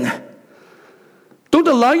been. Don't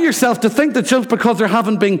allow yourself to think that just because there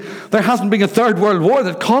hasn't been a third world war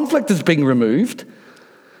that conflict is being removed.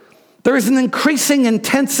 There is an increasing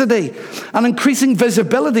intensity, an increasing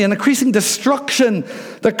visibility, an increasing destruction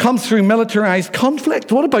that comes through militarized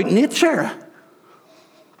conflict. What about nature?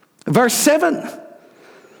 Verse 7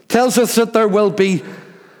 tells us that there will be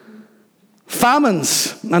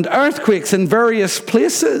famines and earthquakes in various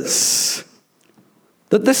places.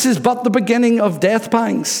 That this is but the beginning of death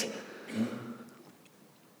pangs.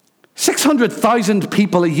 600,000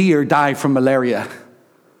 people a year die from malaria.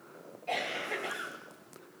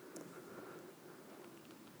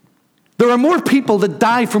 There are more people that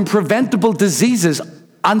die from preventable diseases,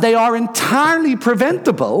 and they are entirely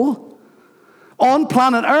preventable on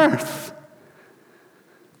planet Earth,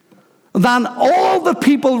 than all the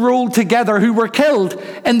people rolled together who were killed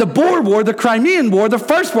in the Boer War, the Crimean War, the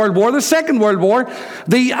First World War, the Second World War,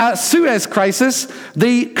 the Suez Crisis,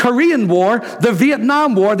 the Korean War, the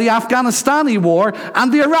Vietnam War, the Afghanistani War,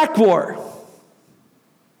 and the Iraq War.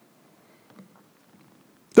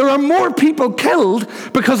 There are more people killed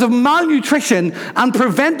because of malnutrition and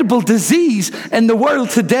preventable disease in the world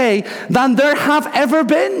today than there have ever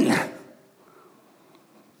been.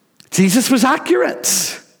 Jesus was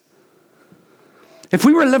accurate. If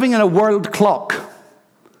we were living in a world clock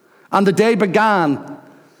and the day began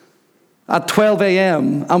at 12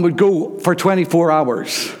 a.m. and would go for 24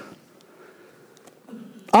 hours,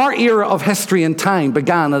 our era of history and time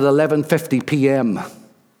began at 11:50 p.m.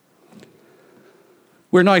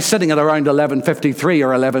 We're now sitting at around 11:53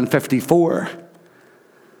 or 11:54.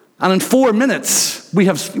 And in 4 minutes, we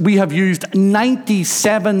have used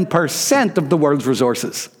 97% of the world's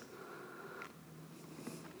resources.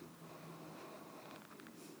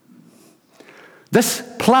 This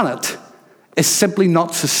planet is simply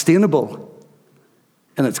not sustainable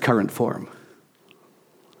in its current form.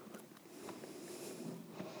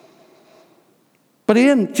 But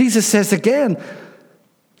Ian, Jesus says again,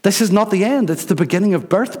 this is not the end, it's the beginning of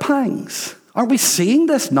birth pangs. Aren't we seeing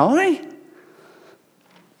this now?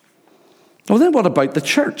 Well, then what about the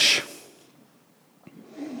church?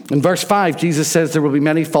 In verse 5, Jesus says there will be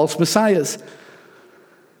many false messiahs.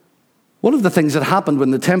 One of the things that happened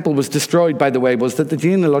when the temple was destroyed, by the way, was that the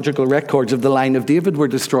genealogical records of the line of David were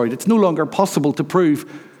destroyed. It's no longer possible to prove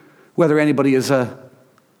whether anybody is of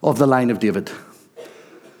the line of David.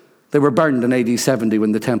 They were burned in AD 70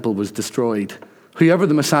 when the temple was destroyed. Whoever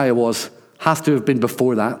the Messiah was has to have been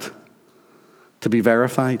before that. to be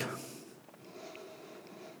verified.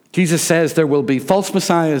 Jesus says there will be false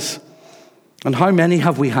messiahs. And how many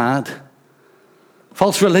have we had?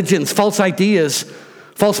 False religions, false ideas,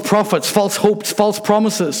 false prophets, false hopes, false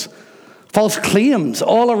promises, false claims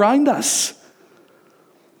all around us.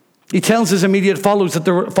 He tells his immediate followers that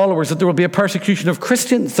there will be a persecution of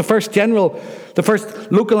Christians. The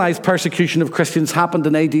first localized persecution of Christians happened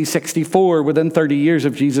in AD 64, within 30 years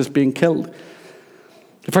of Jesus being killed.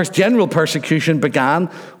 The first general persecution began,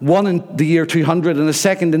 one in the year 200 and a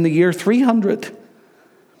second in the year 300.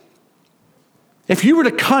 If you were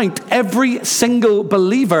to count every single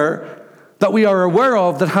believer that we are aware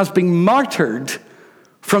of that has been martyred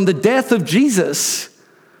from the death of Jesus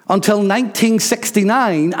until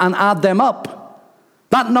 1969 and add them up,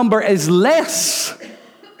 that number is less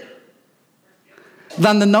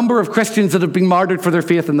than the number of Christians that have been martyred for their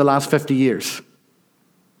faith in the last 50 years.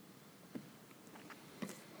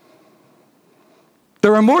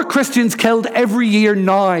 There are more Christians killed every year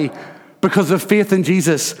now because of faith in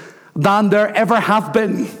Jesus than there ever have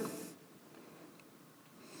been.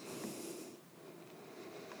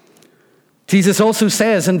 Jesus also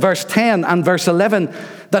says in verse 10 and verse 11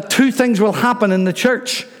 that two things will happen in the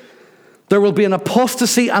church. There will be an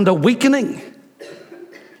apostasy and a weakening.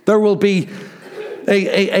 There will be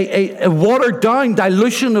a watered down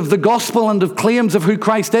dilution of the gospel and of claims of who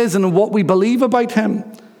Christ is and what we believe about him.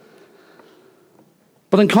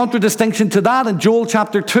 But in contradistinction to that, in Joel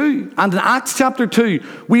chapter 2 and in Acts chapter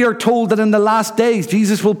 2, we are told that in the last days,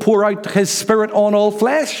 Jesus will pour out his Spirit on all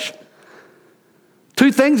flesh.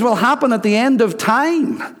 Two things will happen at the end of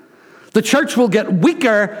time. The church will get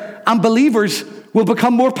weaker and believers will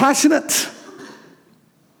become more passionate.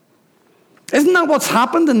 Isn't that what's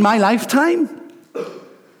happened in my lifetime?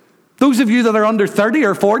 Those of you that are under 30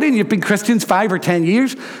 or 40 and you've been Christians 5 or 10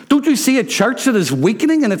 years, don't you see a church that is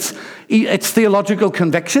weakening in its theological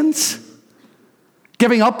convictions?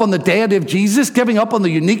 Giving up on the deity of Jesus, giving up on the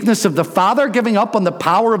uniqueness of the Father, giving up on the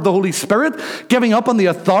power of the Holy Spirit, giving up on the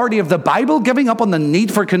authority of the Bible, giving up on the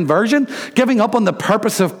need for conversion, giving up on the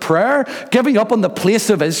purpose of prayer, giving up on the place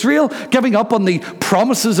of Israel, giving up on the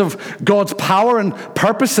promises of God's power and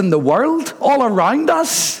purpose in the world all around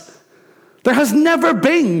us. There has never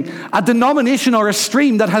been a denomination or a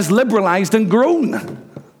stream that has liberalized and grown.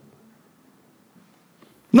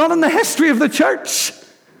 Not in the history of the church.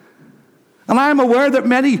 And I am aware that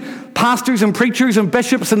many pastors and preachers and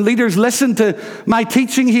bishops and leaders listen to my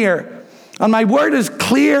teaching here. And my word is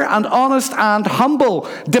clear and honest and humble.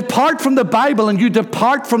 Depart from the Bible and you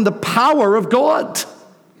depart from the power of God.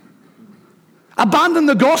 Abandon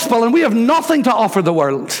the gospel and we have nothing to offer the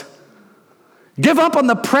world. Give up on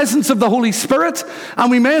the presence of the Holy Spirit and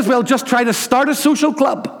we may as well just try to start a social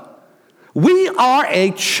club. We are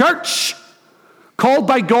a church called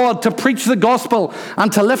by God to preach the gospel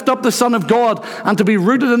and to lift up the Son of God and to be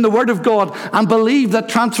rooted in the Word of God and believe that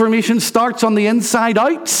transformation starts on the inside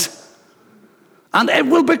out. And it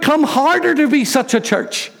will become harder to be such a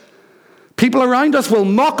church. People around us will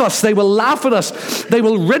mock us. They will laugh at us. They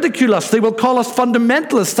will ridicule us. They will call us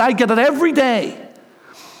fundamentalists. I get it every day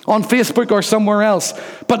on Facebook or somewhere else.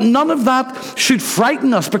 But none of that should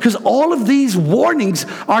frighten us because all of these warnings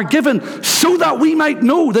are given so that we might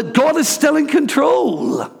know that God is still in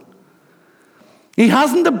control. He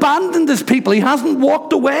hasn't abandoned his people. He hasn't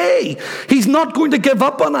walked away. He's not going to give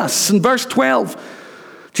up on us. In verse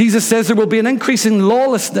 12, Jesus says there will be an increase in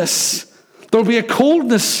lawlessness. There will be a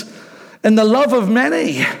coldness in the love of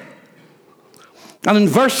many. And in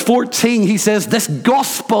verse 14, he says this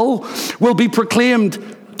gospel will be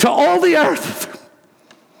proclaimed to all the earth,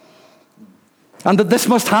 and that this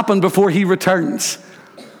must happen before he returns.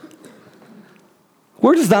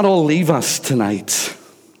 Where does that all leave us tonight?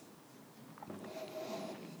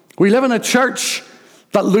 We live in a church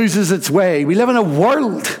that loses its way. We live in a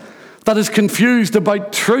world that is confused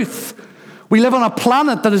about truth. We live on a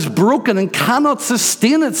planet that is broken and cannot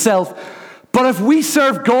sustain itself. But if we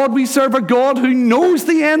serve God, we serve a God who knows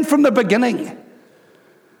the end from the beginning,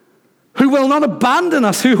 who will not abandon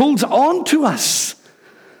us, who holds on to us.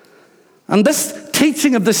 And this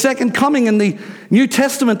teaching of the second coming in the New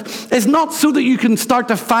Testament is not so that you can start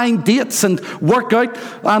to find dates and work out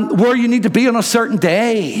where you need to be on a certain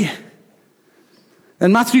day.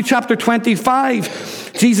 In Matthew chapter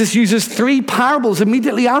 25, Jesus uses 3 parables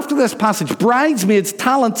immediately after this passage: bridesmaids,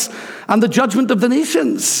 talents, and the judgment of the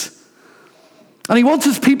nations. And he wants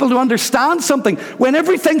his people to understand something. When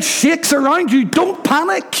everything shakes around you, don't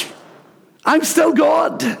panic. I'm still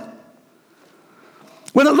God.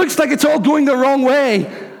 When it looks like it's all going the wrong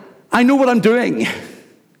way, I know what I'm doing.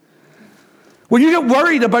 When you get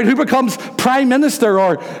worried about who becomes prime minister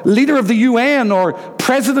or leader of the UN or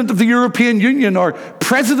president of the European Union or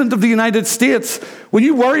president of the United States, when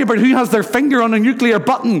you worry about who has their finger on a nuclear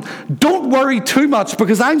button, don't worry too much,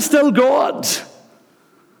 because I'm still God.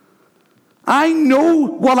 I know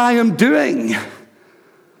what I am doing.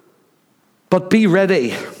 But be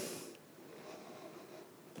ready.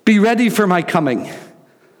 Be ready for my coming.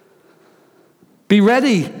 Be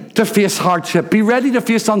ready to face hardship. Be ready to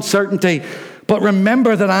face uncertainty. But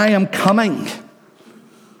remember that I am coming.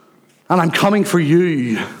 And I'm coming for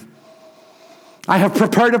you. I have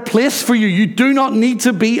prepared a place for you. You do not need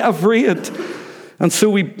to be afraid. And so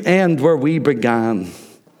we end where we began.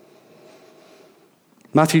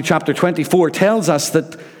 Matthew chapter 24 tells us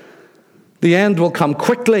that the end will come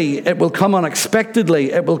quickly, it will come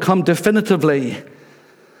unexpectedly, it will come definitively,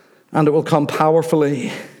 and it will come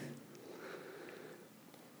powerfully.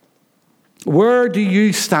 Where do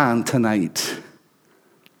you stand tonight?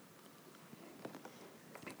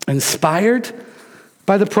 Inspired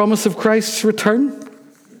by the promise of Christ's return?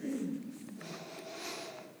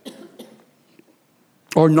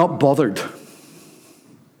 Or not bothered?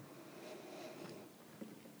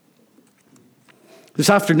 This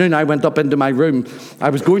afternoon I went up into my room. I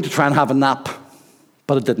was going to try and have a nap,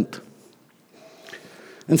 but I didn't.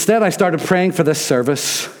 Instead, I started praying for this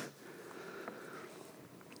service.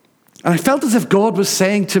 And I felt as if God was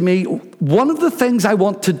saying to me, one of the things I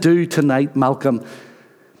want to do tonight, Malcolm,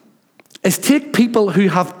 is take people who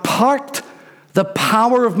have parked the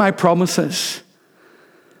power of my promises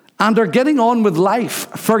and are getting on with life,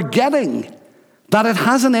 forgetting that it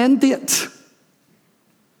has an end date.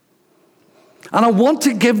 And I want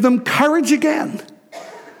to give them courage again.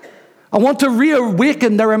 I want to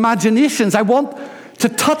reawaken their imaginations. I want to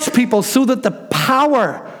touch people so that the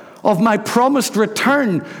power of my promised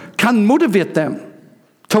return can motivate them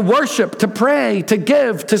to worship, to pray, to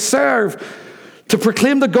give, to serve, to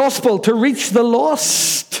proclaim the gospel, to reach the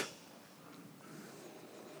lost.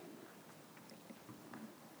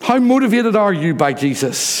 How motivated are you by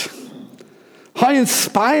Jesus? How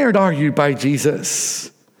inspired are you by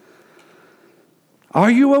Jesus?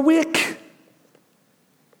 Are you awake?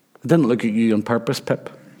 I didn't look at you on purpose, Pip.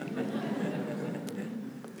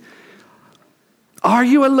 Are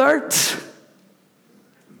you alert?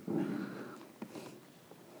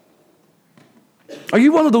 Are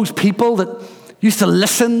you one of those people that used to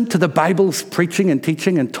listen to the Bible's preaching and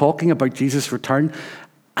teaching and talking about Jesus' return,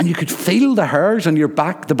 and you could feel the hairs on your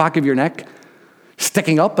back, the back of your neck,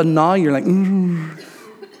 sticking up, and now you're like,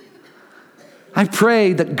 I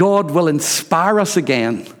pray that God will inspire us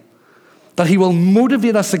again, that he will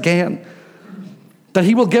motivate us again, that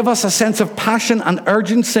he will give us a sense of passion and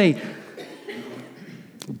urgency.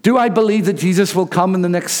 Do I believe that Jesus will come in the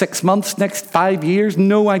next 6 months, next 5 years?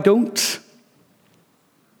 No, I don't.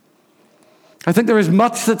 I think there is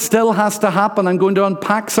much that still has to happen. I'm going to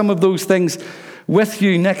unpack some of those things with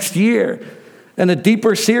you next year in a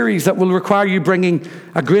deeper series that will require you bringing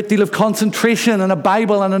a great deal of concentration and a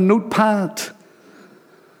Bible and a notepad.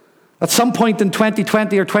 At some point in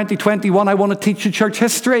 2020 or 2021, I want to teach you church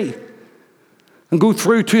history and go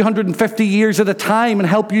through 250 years at a time and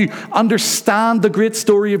help you understand the great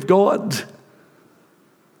story of God.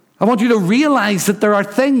 I want you to realize that there are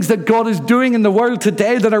things that God is doing in the world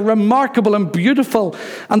today that are remarkable and beautiful,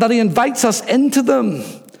 and that he invites us into them.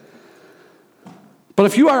 But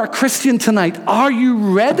if you are a Christian tonight, are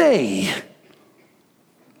you ready?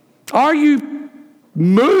 Are you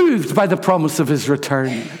moved by the promise of his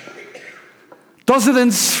return? Does it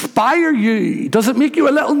inspire you? Does it make you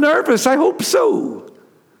a little nervous? I hope so.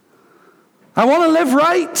 I want to live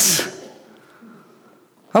right.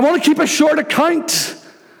 I want to keep a short account.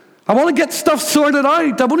 I want to get stuff sorted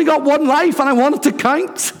out. I've only got one life and I want it to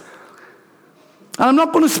count. And I'm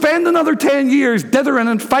not going to spend another 10 years dithering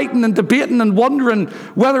and fighting and debating and wondering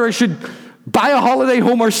whether I should buy a holiday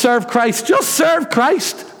home or serve Christ. Just serve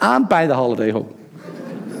Christ and buy the holiday home.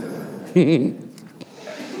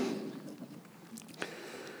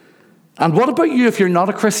 And what about you if you're not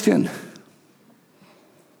a Christian?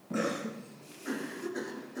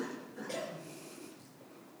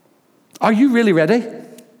 Are you really ready?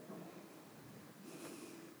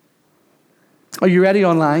 Are you ready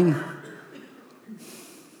online?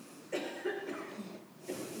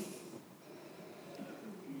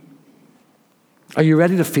 Are you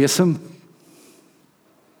ready to face him?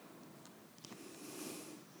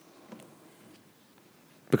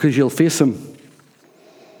 Because you'll face him.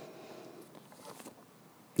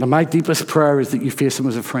 And my deepest prayer is that you face him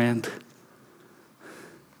as a friend.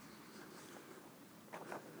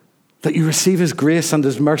 That you receive his grace and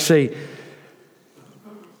his mercy.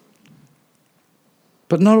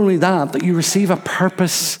 But not only that, that you receive a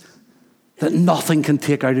purpose that nothing can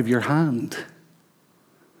take out of your hand.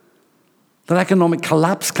 That economic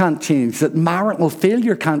collapse can't change, that marital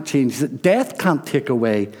failure can't change, that death can't take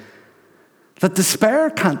away, that despair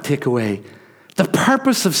can't take away. The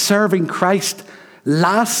purpose of serving Christ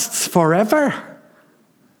lasts forever.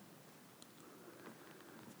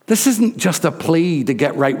 This isn't just a plea to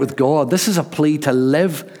get right with God. This is a plea to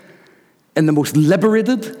live in the most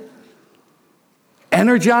liberated,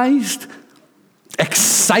 energized,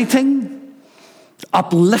 exciting,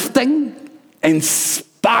 uplifting,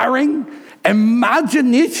 inspiring,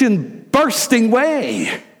 imagination-bursting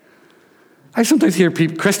way. I sometimes hear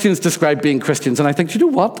Christians describe being Christians, and I think, you know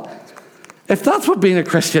what? If that's what being a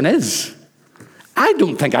Christian is, I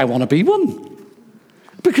don't think I want to be one.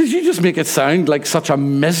 Because you just make it sound like such a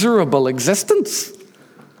miserable existence.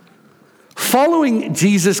 Following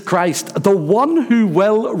Jesus Christ, the one who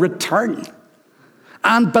will return,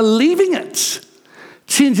 and believing it,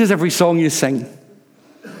 changes every song you sing.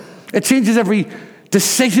 It changes every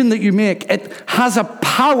decision that you make. It has a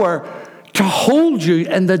power to hold you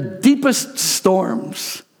in the deepest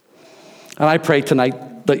storms. And I pray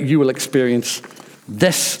tonight that you will experience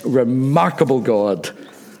this remarkable God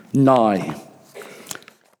now.